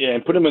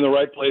and put them in the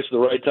right place at the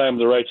right time,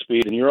 the right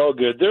speed, and you're all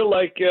good. They're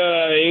like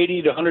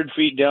 80 to 100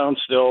 feet down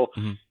still,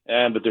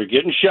 but they're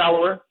getting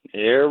shallower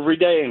every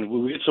day, and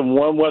we get some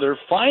warm weather.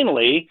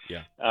 Finally,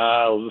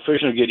 the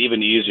fishing will get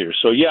even easier.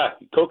 So,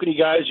 Kokanee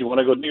guys, you want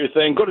to go do your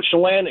thing, go to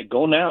Chelan and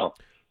go now.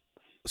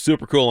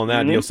 Super cool on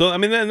that deal. So, I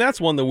mean, and that's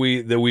one that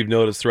we've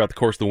noticed throughout the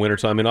course of the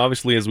wintertime. And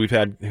obviously, as we've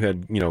had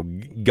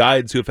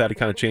guides who have had to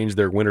kind of change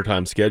their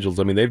wintertime schedules.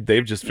 I mean,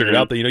 they've just figured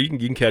out that you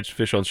can catch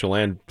fish on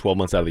Chelan 12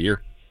 months out of the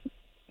year.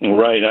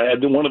 Right. I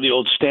had one of the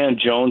old Stan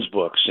Jones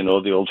books,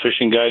 the old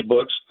fishing guide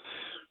books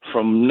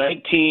from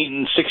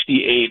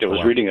 1968. I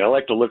was reading it. I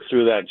like to look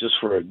through that just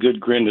for a good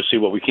grin to see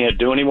what we can't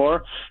do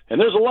anymore. And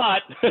there's a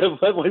lot.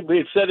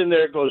 It said in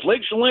there, it goes,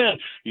 Lake Chelan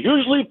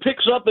usually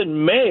picks up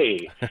in May.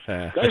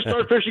 Guys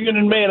start fishing it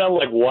in May, and I'm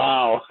like,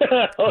 wow.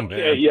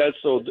 Okay,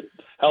 so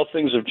how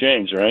things have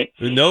changed, right?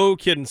 No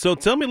kidding. So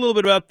tell me a little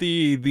bit about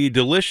the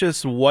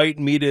delicious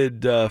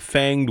white-meated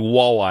fanged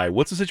walleye.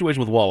 What's the situation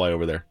with walleye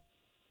over there?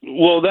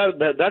 Well,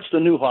 that's the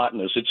new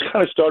hotness. It's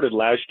kind of started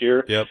last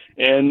year,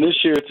 and this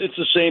year it's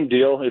the same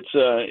deal. It's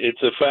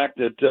a fact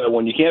that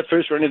when you can't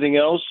fish for anything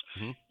else,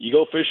 you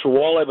go fish for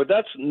walleye. But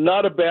that's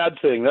not a bad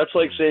thing. That's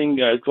like saying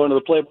going to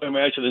the Playboy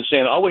Mansion and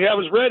saying, all we have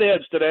is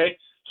redheads today.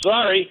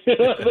 Sorry,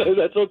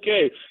 that's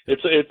okay.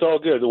 It's all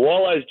good. The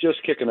walleye's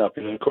just kicking up,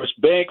 and of course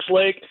Banks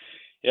Lake.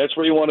 That's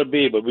where you want to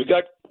be, but we've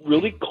got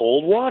really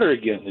cold water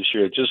again this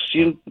year. It just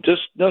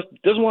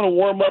doesn't want to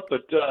warm up.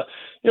 But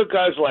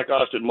guys like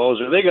Austin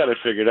Moser, they got it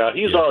figured out.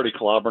 He's already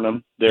clobbering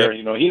them there.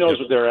 He knows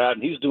what they're at,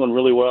 and he's doing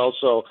really well.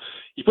 So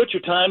you put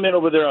your time in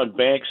over there on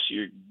Banks,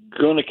 you're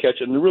going to catch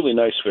it. And they're really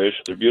nice fish.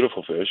 They're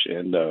beautiful fish.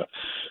 And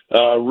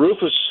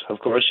Rufus, of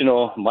course,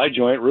 my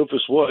joint,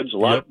 Rufus Woods.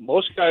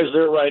 Most guys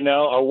there right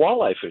now are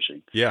walleye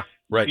fishing. Yeah.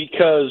 Right.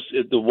 Because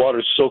the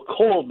water's so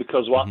cold,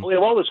 because we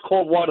have all this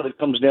cold water that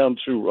comes down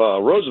through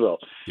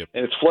Roosevelt, and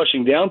it's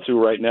flushing down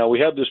through right now. We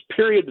have this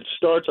period that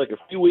starts like a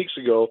few weeks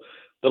ago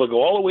that'll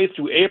go all the way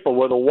through April,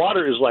 where the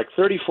water is like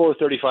 34,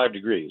 35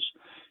 degrees.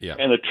 Yeah.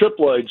 And the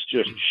triploids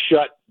just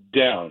shut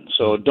down.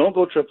 So don't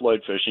go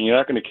triploid fishing. You're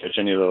not going to catch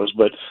any of those.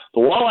 But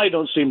the walleye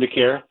don't seem to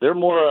care. They're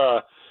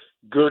more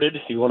girded,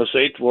 you want to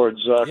say,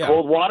 towards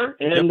cold water,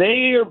 and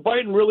they are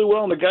biting really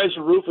well, and the guys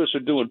at Rufus are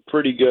doing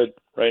pretty good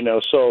right now.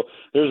 So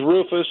there's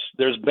Rufus,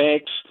 there's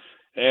Banks,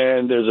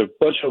 and there's a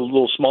bunch of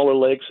little smaller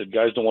lakes that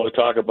guys don't want to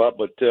talk about,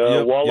 but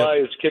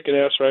walleye is kicking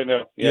ass right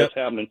now. It's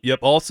happening.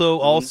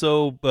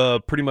 Also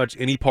pretty much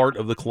any part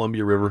of the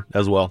Columbia River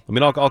as well. I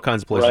mean, all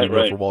kinds of places to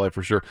go for walleye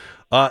for sure.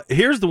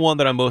 Here's the one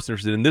that I'm most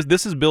interested in.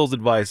 This is Bill's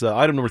advice.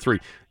 Item number 3: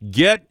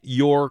 get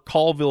your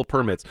Colville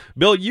permits.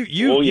 Bill,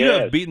 you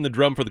have beaten the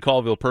drum for the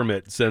Colville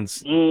permit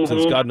since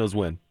God knows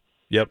when.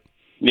 Yep.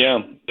 Yeah.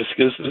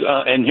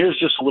 And here's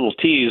just a little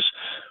tease.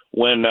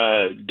 When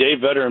Dave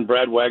Vetter and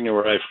Brad Wagner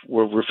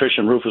were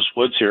fishing Rufus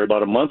Woods here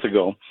about a month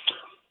ago,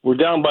 we're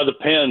down by the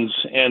pens,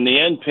 and the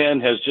end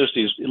pen has just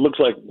these. It looks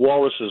like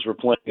walruses were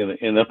playing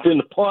in the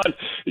pond.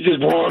 It's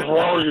just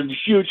these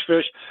huge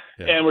fish,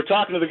 and we're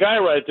talking to the guy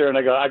right there, and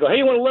I go, hey,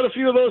 you want to let a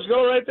few of those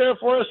go right there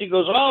for us? He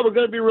goes, oh, we're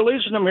going to be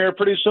releasing them here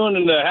pretty soon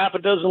in half a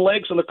dozen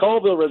lakes on the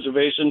Colville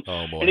Reservation.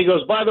 Oh, boy. And he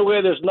goes, by the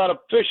way, there's not a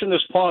fish in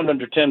this pond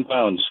under 10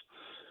 pounds.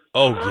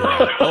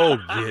 Oh,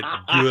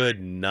 good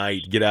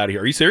night. Get out of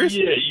here. Are you serious?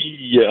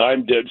 Yeah,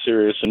 I'm dead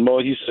serious. And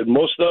he said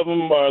most of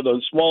them are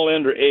the small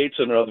end or 8s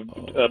and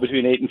are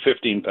between 8 and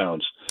 15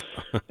 pounds.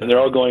 And they're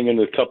all going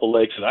into a couple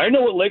lakes. And I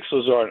know what lakes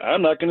those are.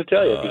 I'm not going to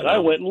tell you because I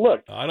went and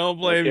looked. I don't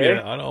blame you.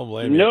 I don't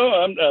blame you.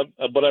 No,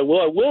 but I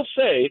will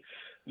say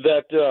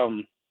that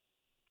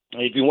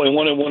if you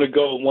want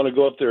to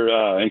go up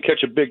there and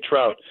catch a big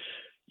trout,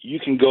 you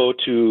can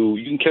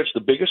catch the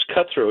biggest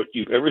cutthroat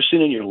you've ever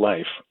seen in your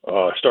life,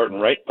 starting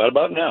right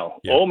about now.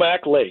 Yeah.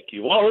 Omak Lake.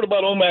 You've all heard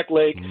about Omak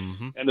Lake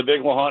and the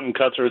big Wahonton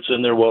cutthroats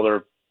in there.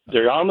 Well,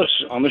 they're on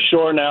the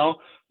shore now.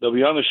 They'll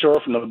be on the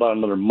shore for about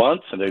another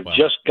month, and they've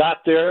just got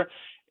there.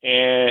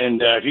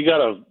 And if you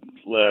got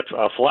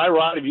a fly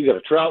rod, if you got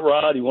a trout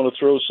rod, you want to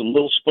throw some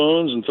little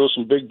spoons and throw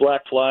some big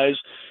black flies,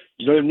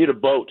 you don't even need a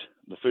boat.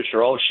 The fish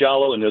are all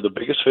shallow, and they're the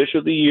biggest fish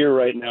of the year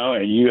right now,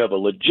 and you have a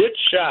legit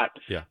shot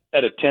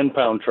at a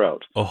 10-pound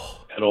trout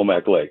at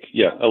Omak Lake.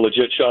 Yeah, a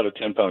legit shot at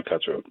 10-pound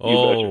cutthroat.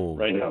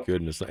 Right now.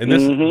 Goodness. And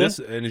this,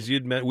 and as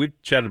you'd met, we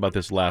chatted about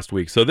this last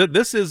week. So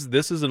this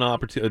is an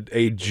opportunity,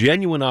 a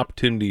genuine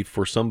opportunity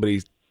for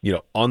somebody,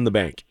 on the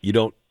bank. You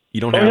don't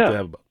have to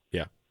have a boat.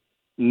 Yeah.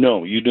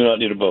 No, you do not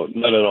need a boat,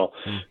 not at all.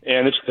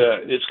 And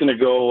it's going to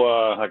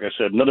go, like I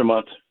said, another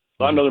month.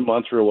 Another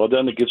month or well,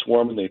 then it gets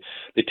warm and they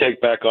take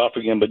back off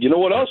again. But you know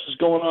what else is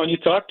going on? You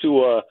talk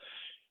to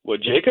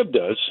what Jacob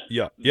does.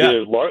 Yeah.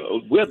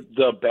 With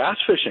the bass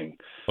fishing.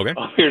 Okay.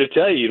 I'm here to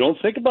tell you, you don't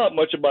think about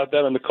much about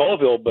that in the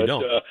Colville, but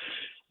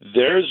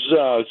there's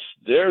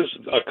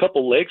a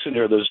couple lakes in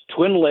here. There's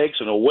Twin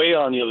Lakes, and away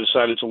on the other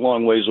side, it's a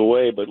long ways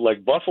away. But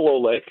like Buffalo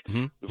Lake,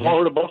 we've all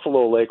heard of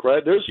Buffalo Lake,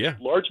 right? There's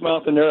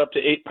largemouth in there up to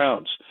 8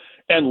 pounds.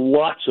 And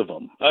lots of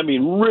them. I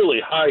mean,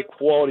 really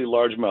high-quality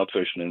largemouth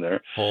fishing in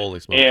there. Holy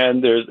smokes.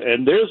 And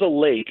there's a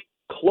lake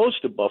close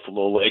to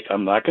Buffalo Lake.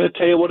 I'm not going to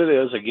tell you what it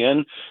is.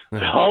 Again,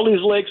 all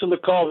these lakes in the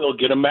Colville,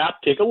 get a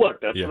map, take a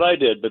look. That's what I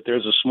did. But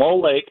there's a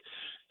small lake.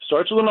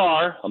 Starts with an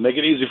R. I'll make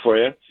it easy for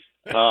you.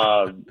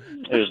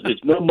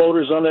 There's no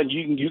motors on it.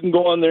 You can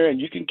go on there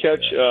and you can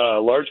catch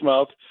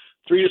largemouth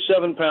 3 to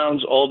 7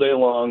 pounds all day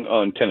long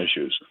on tennis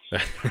shoes. Do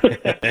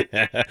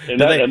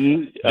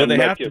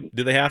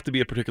they have to be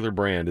a particular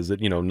brand? Is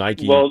it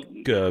Nike, Converse?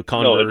 No,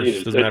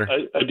 Adidas. Doesn't matter.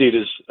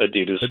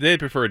 Adidas. They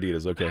prefer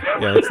Adidas. Okay,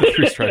 yeah, that's the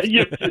 3 stripes.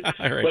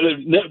 Right.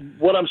 But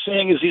what I'm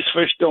saying is these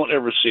fish don't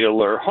ever see a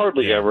lure,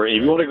 hardly ever.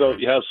 If you want to go,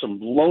 you have some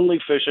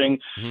lonely fishing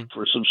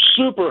for some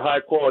super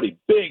high quality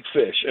big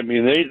fish. I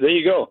mean, there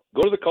you go.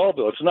 Go to the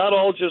Colville. It's not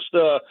all just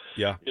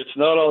It's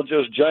not all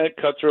just giant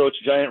cutthroats,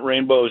 giant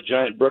rainbows,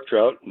 giant brook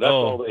trout. That's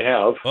all they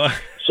have.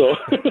 So,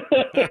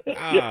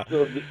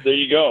 so there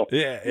you go.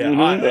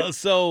 Yeah.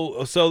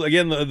 So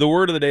again, the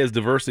word of the day is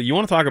diversity. You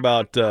want to talk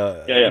about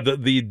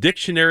the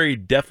dictionary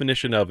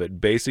definition of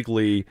it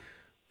basically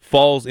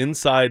falls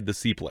inside the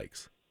seep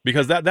lakes,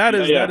 because that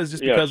is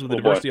just because of the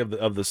diversity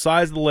of the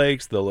size of the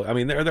lakes.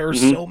 There are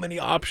so many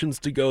options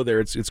to go there.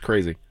 It's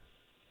crazy.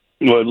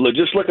 Well,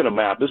 just look at a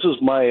map. This is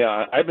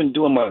my I've been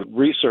doing my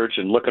research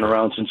and looking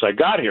around since I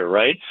got here,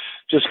 right?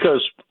 Just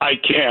because I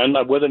can.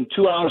 Within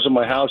 2 hours of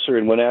my house here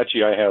in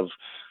Wenatchee, I have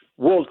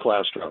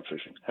world-class trout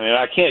fishing. I mean,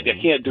 I can't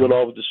do it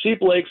all with the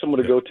Seep Lakes I'm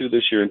going to go to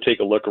this year and take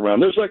a look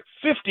around. There's like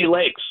 50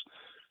 lakes,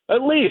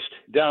 at least,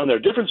 down there.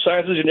 Different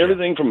sizes and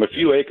everything from a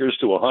few acres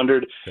to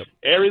 100.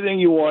 Everything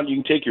you want.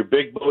 You can take your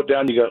big boat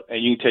down,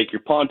 and you can take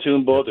your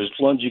pontoon boat. There's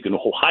ones you can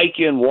hike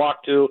in,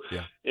 walk to.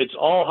 It's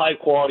all high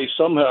quality.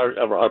 Some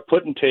are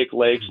put and take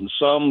lakes, and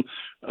some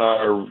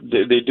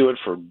they do it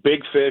for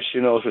big fish.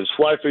 If it's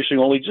fly fishing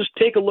only, just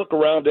take a look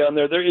around down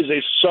there. There is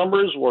a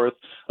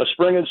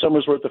spring and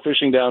summer's worth of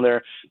fishing down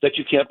there that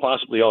you can't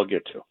possibly all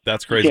get to.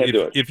 That's crazy.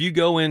 If you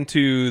go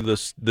into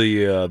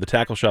the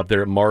tackle shop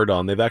there at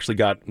Mardon, they've actually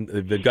got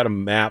a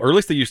map, or at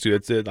least they used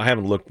to. I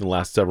haven't looked in the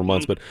last several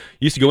months, but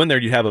you used to go in there,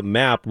 you'd have a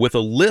map with a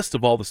list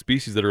of all the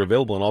species that are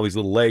available in all these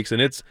little lakes,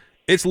 and it's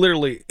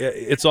literally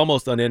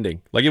almost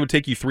unending. Like, it would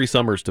take you 3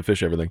 summers to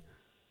fish everything.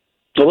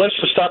 So let's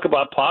just talk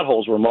about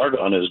potholes where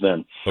Mardon is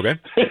then. Okay.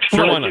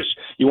 Sure, why not?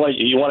 You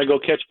want to go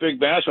catch big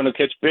bass, you want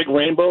to catch big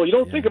rainbow. You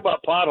don't think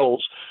about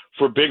potholes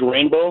for big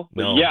rainbow.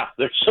 No. Yeah,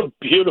 there's some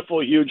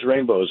beautiful, huge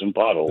rainbows in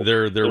potholes.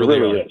 There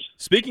really is.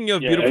 Speaking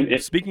of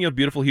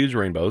beautiful, huge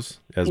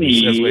rainbows, as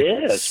we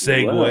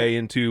segue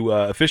into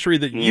a fishery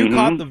that you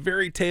caught the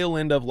very tail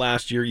end of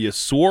last year. You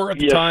swore at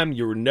the time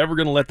you were never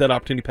going to let that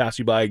opportunity pass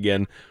you by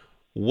again.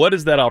 What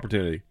is that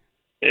opportunity?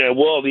 Yeah,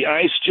 well, the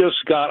ice just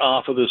got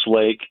off of this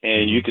lake,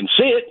 and you can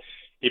see it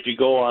if you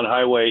go on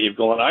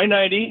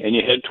I-90 and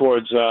you head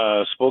towards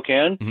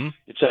Spokane.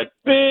 It's that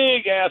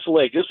big-ass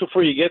lake. Just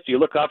before you get to, you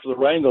look off to the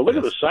right and go, look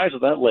at the size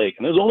of that lake,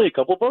 and there's only a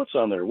couple boats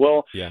on there.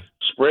 Well,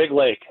 Sprague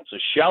Lake. It's a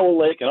shallow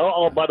lake,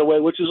 and by the way,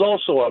 which is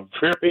also a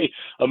very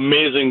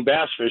amazing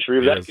bass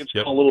fishery. That gets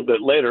a little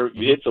bit later.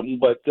 Hits them,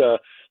 but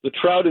the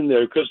trout in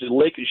there, because the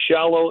lake is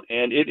shallow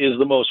and it is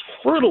the most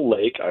fertile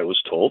lake, I was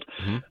told,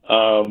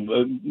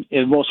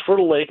 the most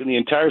fertile lake in the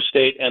entire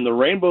state, and the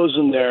rainbows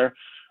in there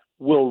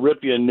will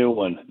rip you a new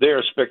one. They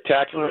are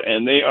spectacular,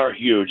 and they are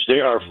huge. They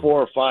are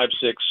 4, 5,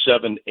 6,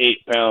 7,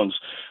 8 pounds.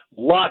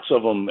 Lots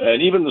of them,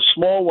 and even the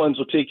small ones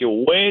will take you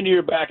way into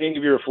your back end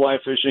of your fly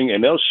fishing,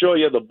 and they'll show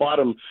you the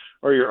bottom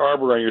or your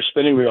arbor on your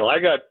spinning reel. I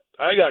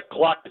got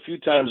clocked a few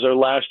times there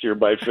last year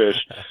by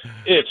fish.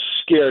 It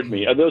scared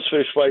me. And those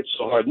fish fight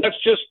so hard. And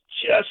that's just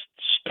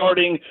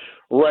starting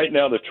right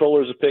now. The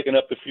trollers are picking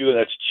up a few, and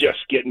that's just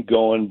getting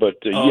going. But,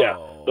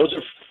 those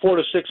are 4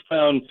 to 6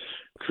 pound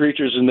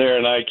creatures in there,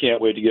 and I can't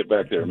wait to get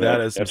back there, man.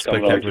 That is some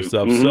spectacular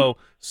stuff.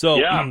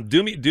 So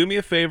do me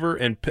a favor,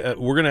 and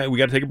we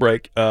got to take a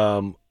break.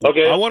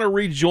 Okay. I want to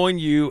rejoin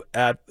you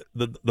at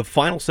the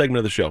final segment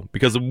of the show,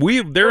 because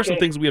there are some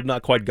things we have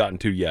not quite gotten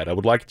to yet. I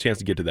would like a chance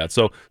to get to that.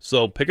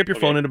 So pick up your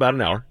phone in about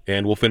an hour,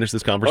 and we'll finish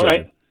this conversation. All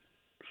right.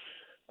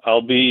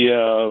 I'll be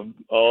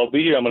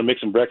here. I'm going to make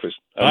some breakfast.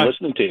 I'm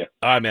listening to you.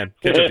 All right, man.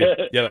 Catch up to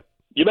you. Yeah.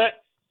 You bet.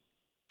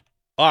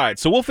 All right,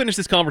 so we'll finish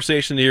this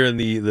conversation here in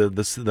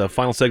the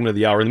final segment of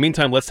the hour. In the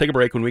meantime, let's take a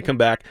break. When we come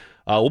back,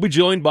 we'll be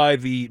joined by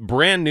the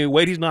brand new.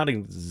 Wait, he's not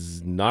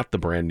the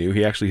brand new.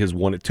 He actually has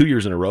won it 2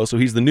 years in a row. So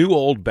he's the new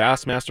old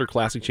Bassmaster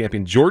Classic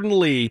champion, Jordan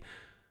Lee.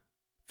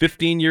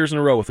 15 years in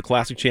a row with the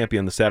Classic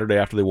champion the Saturday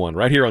after they won,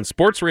 right here on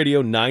Sports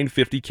Radio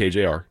 950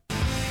 KJR.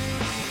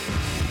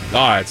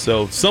 All right,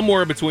 so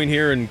somewhere between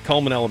here and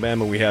Cullman,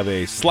 Alabama, we have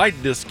a slight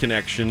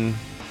disconnection.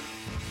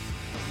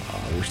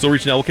 We're still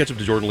reaching out. We'll catch up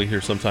to Jordan Lee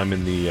here sometime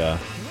in the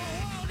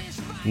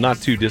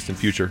not-too-distant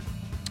future.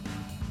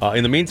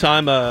 In the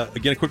meantime,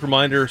 again, a quick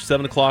reminder,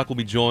 7 o'clock we'll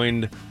be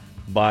joined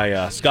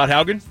by Scott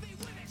Haugen.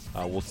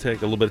 We'll take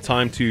a little bit of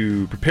time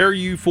to prepare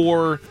you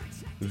for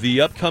the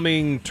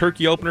upcoming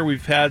Turkey opener.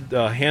 We've had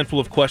a handful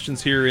of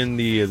questions here in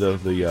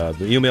the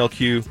email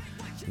queue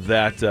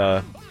that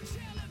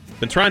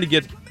been trying to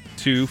get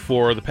to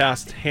for the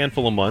past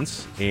handful of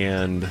months,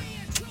 and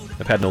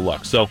I've had no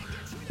luck. So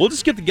we'll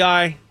just get the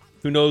guy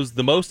who knows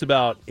the most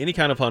about any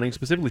kind of hunting,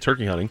 specifically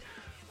turkey hunting.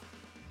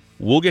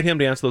 We'll get him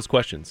to answer those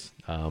questions.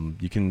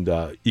 You can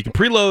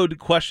preload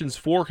questions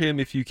for him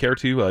if you care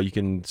to. You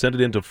can send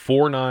it into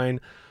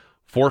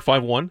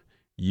 49451.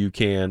 You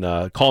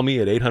can call me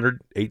at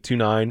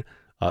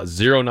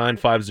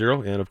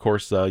 800-829-0950, and of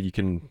course you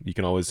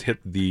can always hit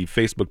the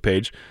Facebook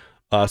page.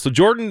 So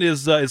Jordan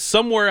is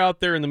somewhere out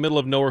there in the middle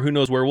of nowhere. Who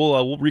knows where?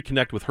 We'll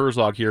reconnect with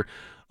Herzog here.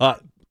 A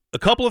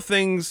couple of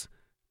things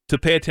to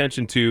pay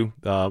attention to.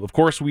 Of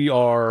course, we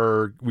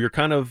are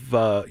kind of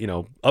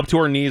up to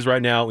our knees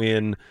right now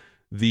in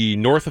the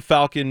North of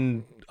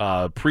Falcon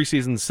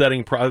preseason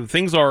setting.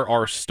 Things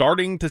are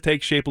starting to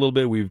take shape a little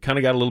bit. We've kind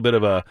of got a little bit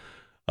of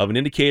an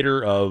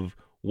indicator of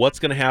what's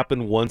going to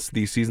happen once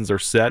these seasons are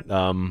set.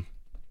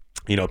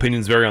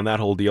 Opinions vary on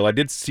that whole deal. I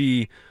did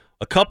see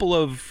a couple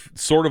of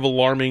sort of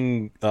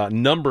alarming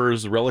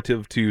numbers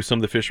relative to some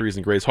of the fisheries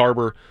in Grays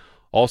Harbor.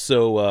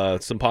 Also,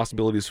 some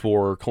possibilities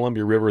for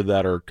Columbia River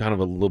that are kind of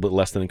a little bit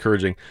less than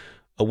encouraging.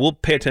 We'll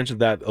pay attention to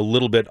that a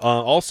little bit.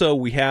 Also,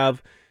 we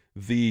have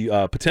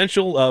the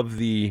potential of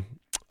the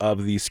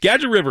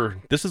Skagit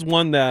River. This is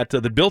one that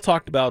Bill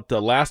talked about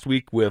last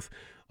week with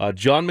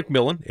John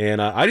McMillan,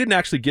 and I didn't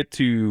actually get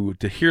to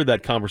hear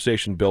that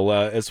conversation, Bill.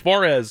 As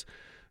far as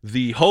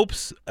the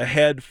hopes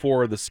ahead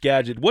for the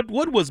Skagit, what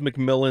was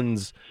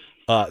McMillan's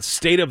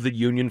State of the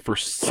Union for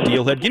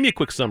steelhead? Give me a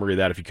quick summary of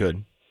that, if you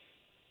could.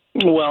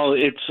 Well,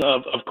 it's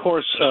of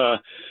course our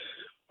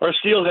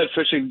steelhead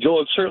fishing,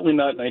 Joel. It's certainly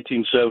not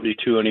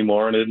 1972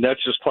 anymore, and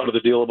that's just part of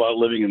the deal about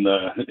living in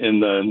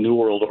the New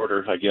World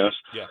Order, I guess.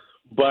 Yeah.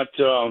 But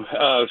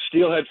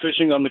steelhead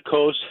fishing on the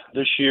coast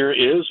this year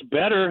is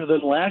better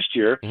than last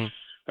year. Mm-hmm.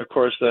 Of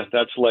course,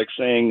 that's like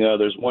saying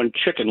there's one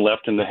chicken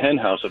left in the hen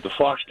house that the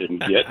fox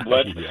didn't get.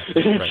 But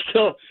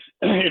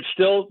it's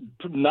still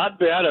not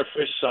bad. Our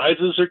fish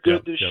sizes are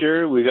good this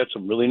year. We got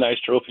some really nice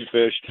trophy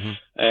fish,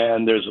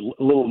 and there's a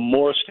little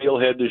more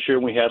steelhead this year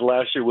than we had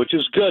last year, which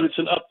is good. It's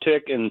an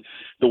uptick, and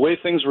the way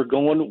things were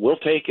going, we'll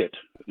take it.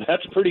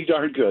 That's pretty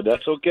darn good.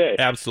 That's okay.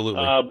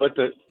 Absolutely. But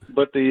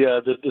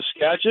the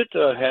Skagit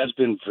has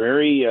been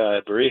very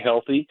very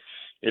healthy.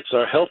 It's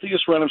our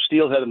healthiest run of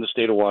steelhead in the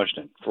state of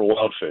Washington for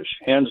wild fish,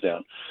 hands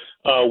down.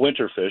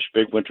 Winter fish,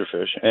 big winter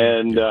fish,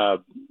 and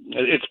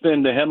it's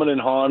been the hemming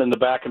and hawing and the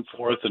back and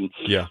forth, and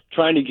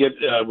trying to get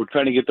we're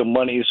trying to get the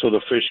money so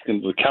the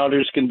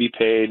counters can be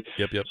paid,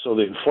 so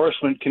the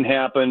enforcement can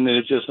happen, and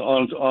it's just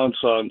on and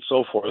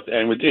so forth.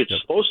 And it's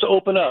supposed to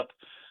open up,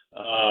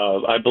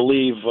 I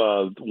believe,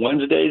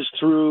 Wednesdays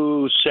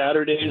through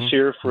Saturdays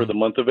here for the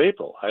month of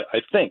April.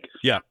 I think.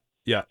 Yeah.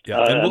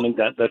 I mean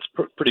that's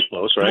pretty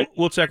close, right?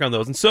 We'll check on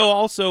those. And so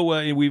also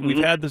we've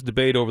had this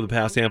debate over the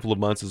past handful of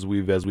months as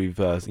we've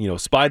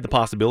spied the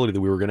possibility that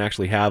we were going to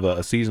actually have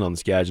a season on the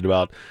Skagit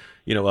about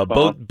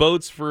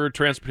boats for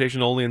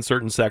transportation only in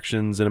certain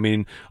sections. And I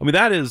mean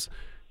that is,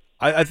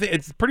 I think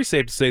it's pretty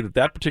safe to say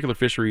that particular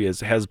fishery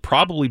has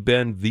probably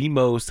been the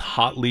most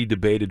hotly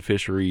debated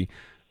fishery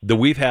that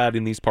we've had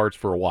in these parts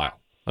for a while.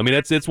 I mean,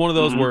 it's one of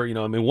those where,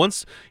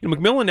 once,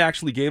 McMillan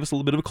actually gave us a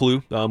little bit of a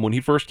clue when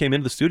he first came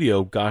into the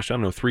studio,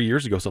 3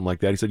 years ago, something like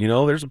that. He said,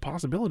 there's a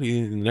possibility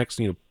in the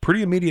next,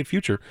 pretty immediate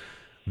future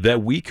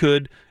that we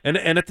could, and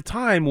at the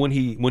time when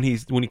he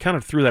kind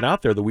of threw that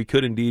out there, that we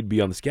could indeed be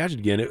on the Skagit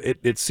again,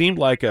 it seemed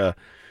like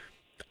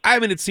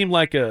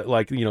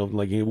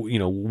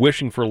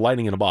wishing for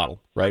lightning in a bottle,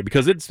 right?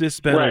 Because it's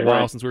been a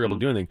while since we were able to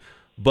do anything.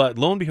 But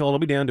lo and behold, I'll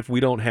be damned if we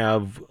don't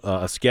have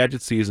a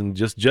Skagit season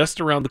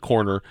just around the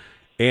corner.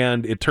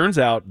 And it turns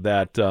out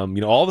that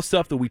all the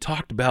stuff that we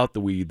talked about, that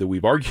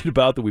we've argued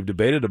about, that we've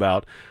debated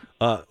about,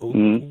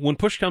 when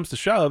push comes to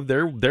shove,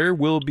 there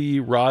will be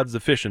rods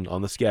of fishing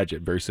on the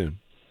Skagit very soon.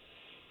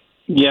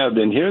 Yeah,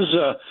 then here's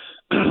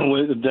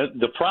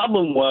the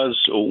problem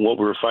was what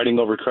we were fighting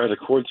over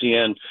towards the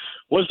end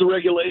was the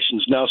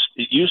regulations. Now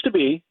it used to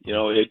be,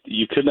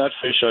 you could not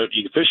fish out.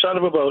 You could fish out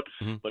of a boat,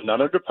 but not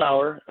under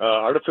power,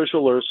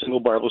 artificial lure, single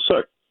barbless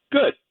hook.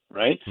 Good.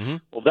 Right?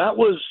 Well, that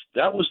was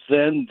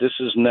then. This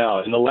is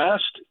now. In the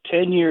last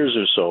 10 years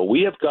or so,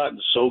 we have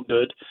gotten so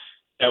good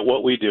at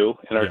what we do,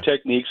 and our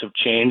techniques have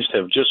changed,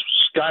 have just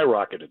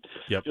skyrocketed,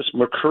 just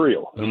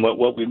mercurial in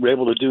what we were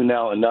able to do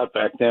now and not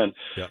back then.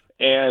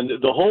 And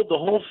the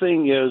whole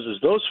thing is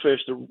those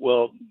fish,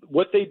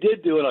 what they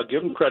did do, and I'll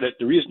give them credit,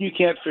 the reason you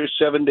can't fish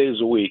 7 days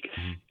a week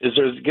is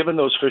they're giving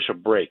those fish a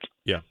break.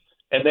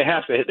 And they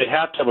have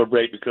to have a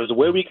break, because the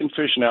way we can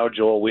fish now,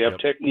 Joel, we have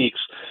techniques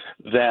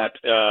that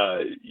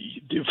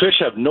fish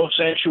have no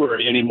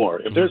sanctuary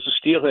anymore. If there's a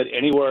steelhead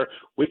anywhere,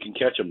 we can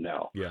catch them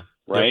now.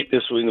 Right?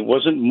 This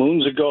wasn't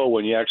moons ago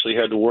when you actually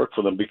had to work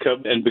for them.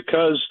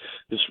 Because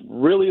this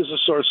really is a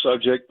sore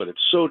subject, but it's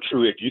so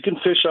true. If you can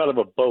fish out of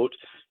a boat,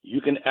 you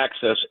can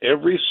access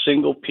every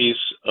single piece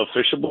of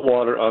fishable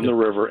water on the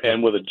river,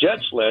 and with a jet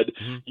sled,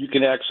 you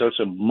can access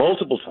them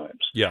multiple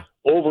times,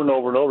 over and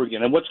over and over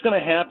again. And what's going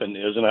to happen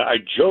is, and I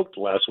joked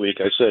last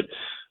week, I said,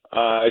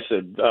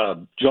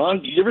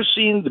 John, you ever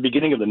seen the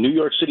beginning of the New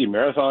York City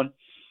Marathon?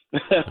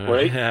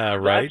 Right?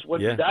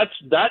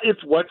 That is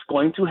what's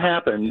going to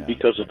happen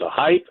because of the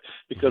hype,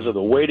 because of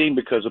the waiting,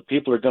 because of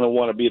people are going to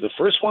want to be the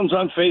first ones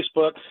on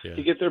Facebook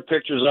to get their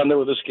pictures on there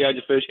with a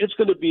Skagit fish. It's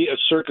going to be a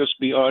circus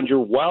beyond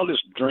your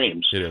wildest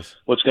dreams. It is.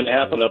 What's going to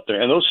happen up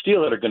there. And those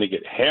steelhead are going to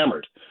get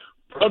hammered.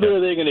 Brother,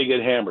 they're going to get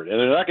hammered. And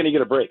they're not going to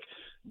get a break,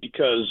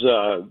 because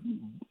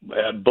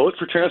a boat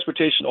for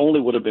transportation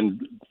only would have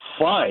been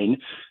fine.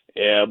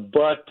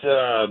 But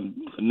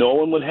no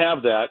one would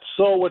have that.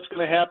 So what's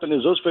going to happen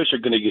is those fish are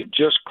going to get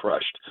just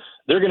crushed.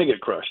 They're going to get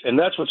crushed. And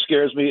that's what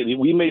scares me.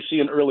 We may see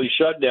an early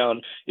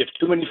shutdown. If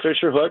too many fish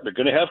are hooked, they're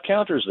going to have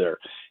counters there.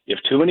 If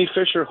too many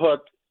fish are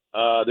hooked,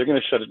 they're going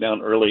to shut it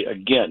down early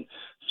again.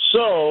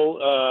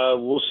 So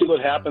we'll see what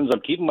happens.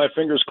 I'm keeping my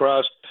fingers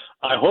crossed.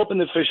 I'm hoping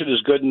the fishing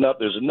is good enough.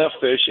 There's enough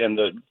fish. And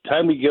the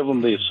time we give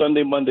them, the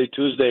Sunday, Monday,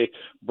 Tuesday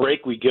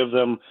break we give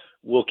them,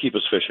 will keep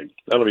us fishing.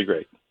 That'll be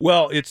great.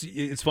 Well,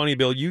 it's funny,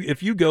 Bill.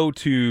 If you go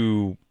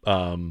to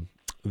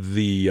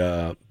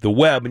the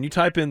web and you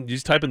type in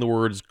the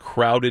words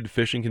 "crowded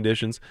fishing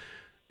conditions,"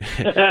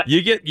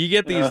 you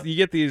get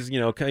these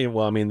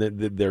well, I mean,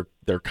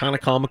 they're kind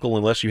of comical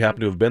unless you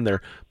happen to have been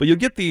there, but you'll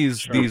get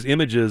these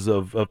images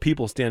of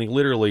people standing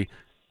literally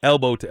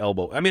elbow to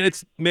elbow. I mean,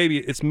 it's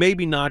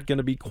maybe not going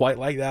to be quite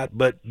like that,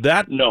 but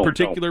that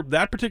particular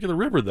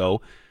river,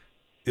 though,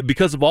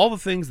 because of all the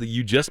things that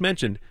you just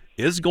mentioned,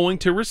 is going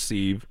to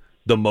receive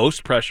the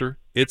most pressure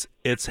it's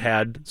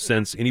had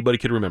since anybody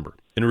could remember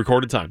in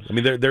recorded time. I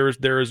mean, there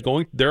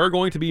are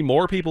going to be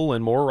more people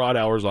and more rod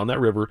hours on that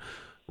river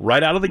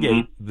right out of the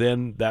gate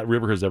than that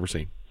river has ever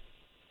seen.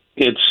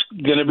 It's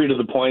going to be to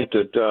the point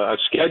that a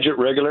Skagit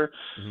regular,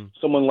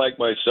 someone like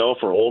myself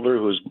or older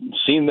who's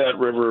seen that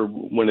river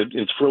when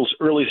it's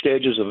early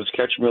stages of its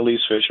catch and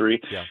release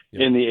fishery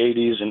in the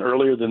 80s and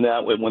earlier than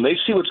that, when they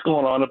see what's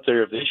going on up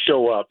there, if they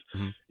show up,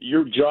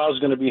 your jaw's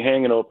going to be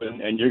hanging open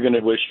and you're going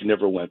to wish you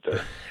never went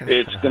there.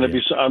 It's going to be,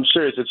 I'm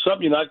serious, it's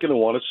something you're not going to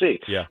want to see.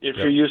 If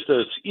you're used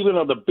to, even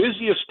on the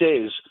busiest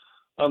days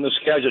on the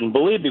Skagit, and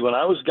believe me, when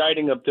I was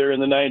guiding up there in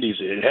the 90s,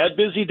 it had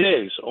busy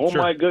days. Oh,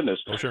 my goodness.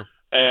 Oh, sure.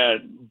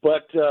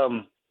 But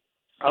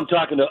I'm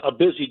talking a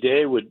busy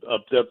day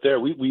up there.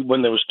 We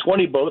when there was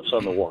 20 boats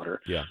on the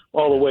water,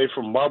 all the way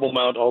from Marble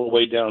Mount all the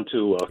way down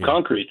to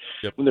Concrete.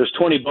 When there's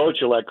 20 boats,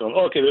 you're like, going,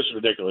 okay, this is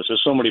ridiculous.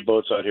 There's so many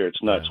boats out here.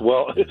 It's nuts.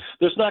 Well,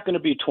 there's not going to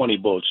be 20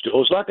 boats.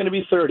 It's not going to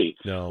be 30.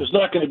 No. There's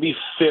not going to be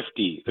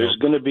 50. There's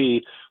going to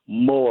be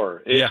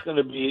more. It's going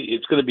to be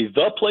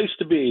the place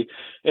to be.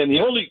 And the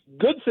only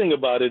good thing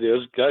about it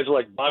is guys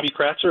like Bobby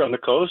Kratzer on the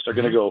coast are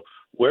going to go,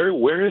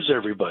 Where is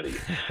everybody?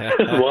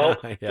 Well,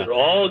 they're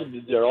all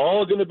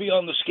going to be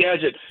on the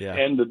Skagit,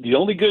 and the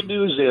only good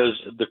news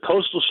is the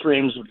coastal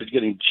streams, which are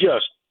getting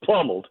just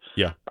pummeled,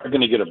 are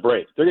going to get a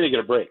break. They're going to get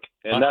a break,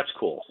 and that's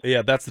cool.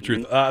 Yeah, that's the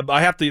truth.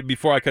 I have to,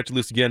 before I cut you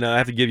loose again, I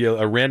have to give you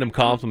a random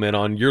compliment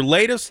on your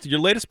latest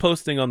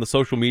posting on the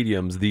social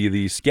mediums.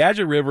 The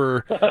Skagit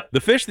River, the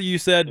fish that you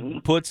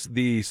said puts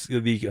the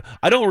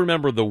I don't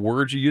remember the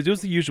words you used. It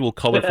was the usual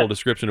colorful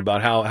description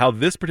about how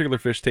this particular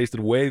fish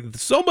tasted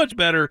so much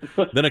better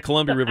than a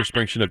Columbia River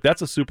spring Chinook.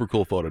 That's a super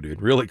cool photo,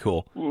 dude. Really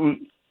cool.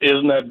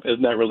 Isn't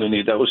that really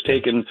neat? That was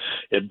taken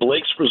at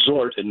Blake's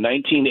Resort in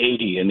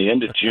 1980 in the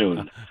end of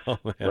June,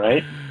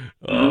 right?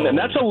 And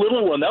that's a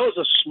little one. That was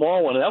a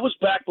small one. And that was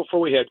back before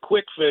we had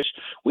quick fish.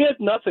 We had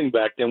nothing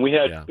back then. We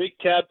had big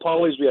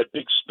tadpoles. We had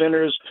big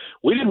spinners.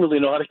 We didn't really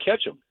know how to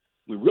catch them.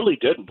 We really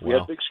didn't. We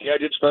had big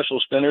Skagit special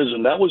spinners,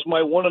 and that was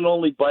my one and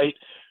only bite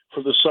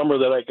for the summer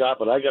that I got.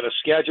 But I got a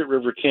Skagit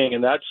River King,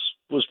 and that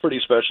was pretty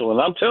special.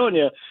 And I'm telling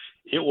you,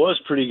 it was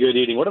pretty good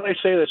eating. What did I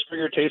say that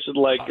Springer tasted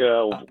like?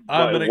 I'm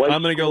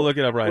gonna go look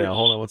it up right now.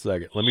 Hold on 1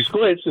 second. Let me.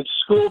 It's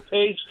school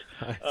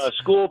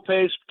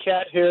paste,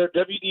 cat hair,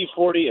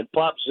 WD-40, and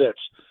Pop Zits.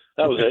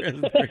 That was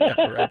it.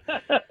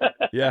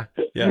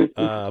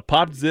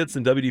 Popped Zits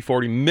and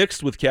WD-40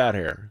 mixed with cat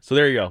hair. So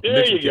there you go.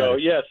 There you go.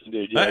 Yes,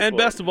 indeed. Yeah, and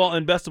best of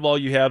all,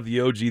 you have the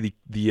OG,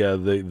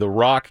 the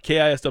Rock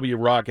KISW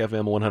Rock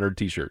FM 100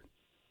 T-shirt.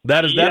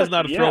 That is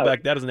not a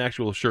throwback. That is an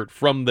actual shirt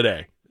from the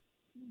day.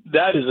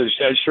 That is a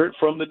shirt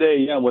from the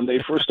day, when they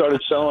first started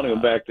selling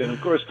them back then.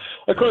 Of course,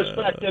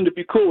 back then to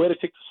be cool, we had to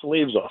take the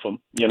sleeves off them.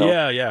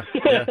 Yeah.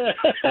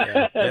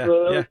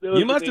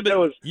 You must have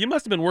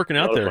been working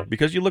out there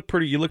because you look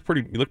pretty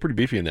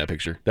beefy in that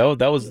picture.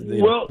 That was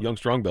young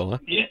strong Bill, huh?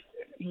 Yeah.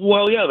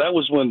 Well, yeah, that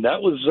was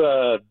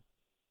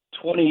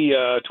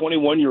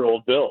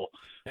 21-year-old Bill.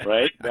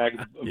 Right back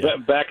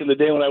in the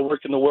day when I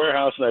worked in the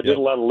warehouse and I did a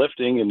lot of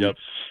lifting, and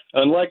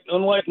unlike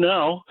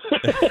now,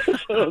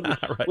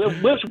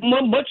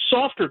 much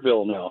softer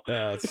Bill now.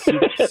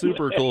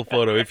 Super cool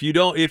photo. If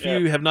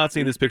you have not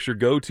seen this picture,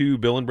 go to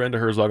Bill and Brenda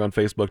Herzog on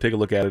Facebook, take a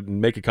look at it,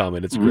 and make a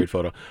comment. It's a great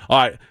photo. All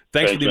right,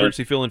 thanks for the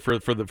emergency fill-in for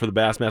the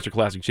Bassmaster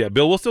Classic chat.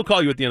 Bill, we'll still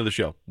call you at the end of the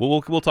show.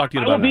 We'll talk to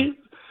you in about an hour.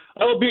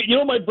 I will be.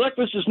 My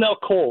breakfast is now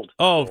cold.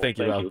 Oh, thank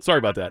you, Val. Sorry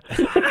about that.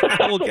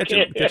 We'll catch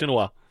you in a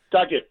while.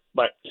 Talk to you.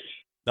 Bye.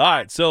 All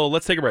right, so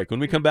let's take a break. When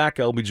we come back,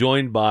 I'll be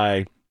joined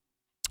by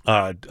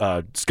Scott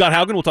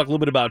Haugen. We'll talk a little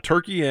bit about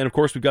turkey, and, of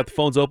course, we've got the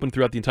phones open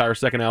throughout the entire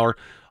second hour.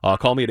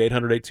 Call me at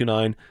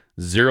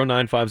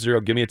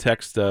 800-829-0950. Give me a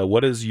text.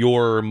 What is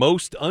your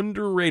most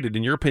underrated,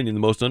 in your opinion,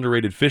 the most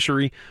underrated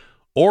fishery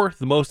or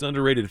the most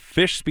underrated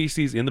fish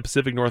species in the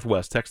Pacific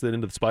Northwest? Text that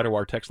into the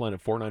Spiderwire text line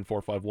at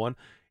 49451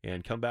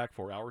 and come back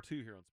for hour 2 here on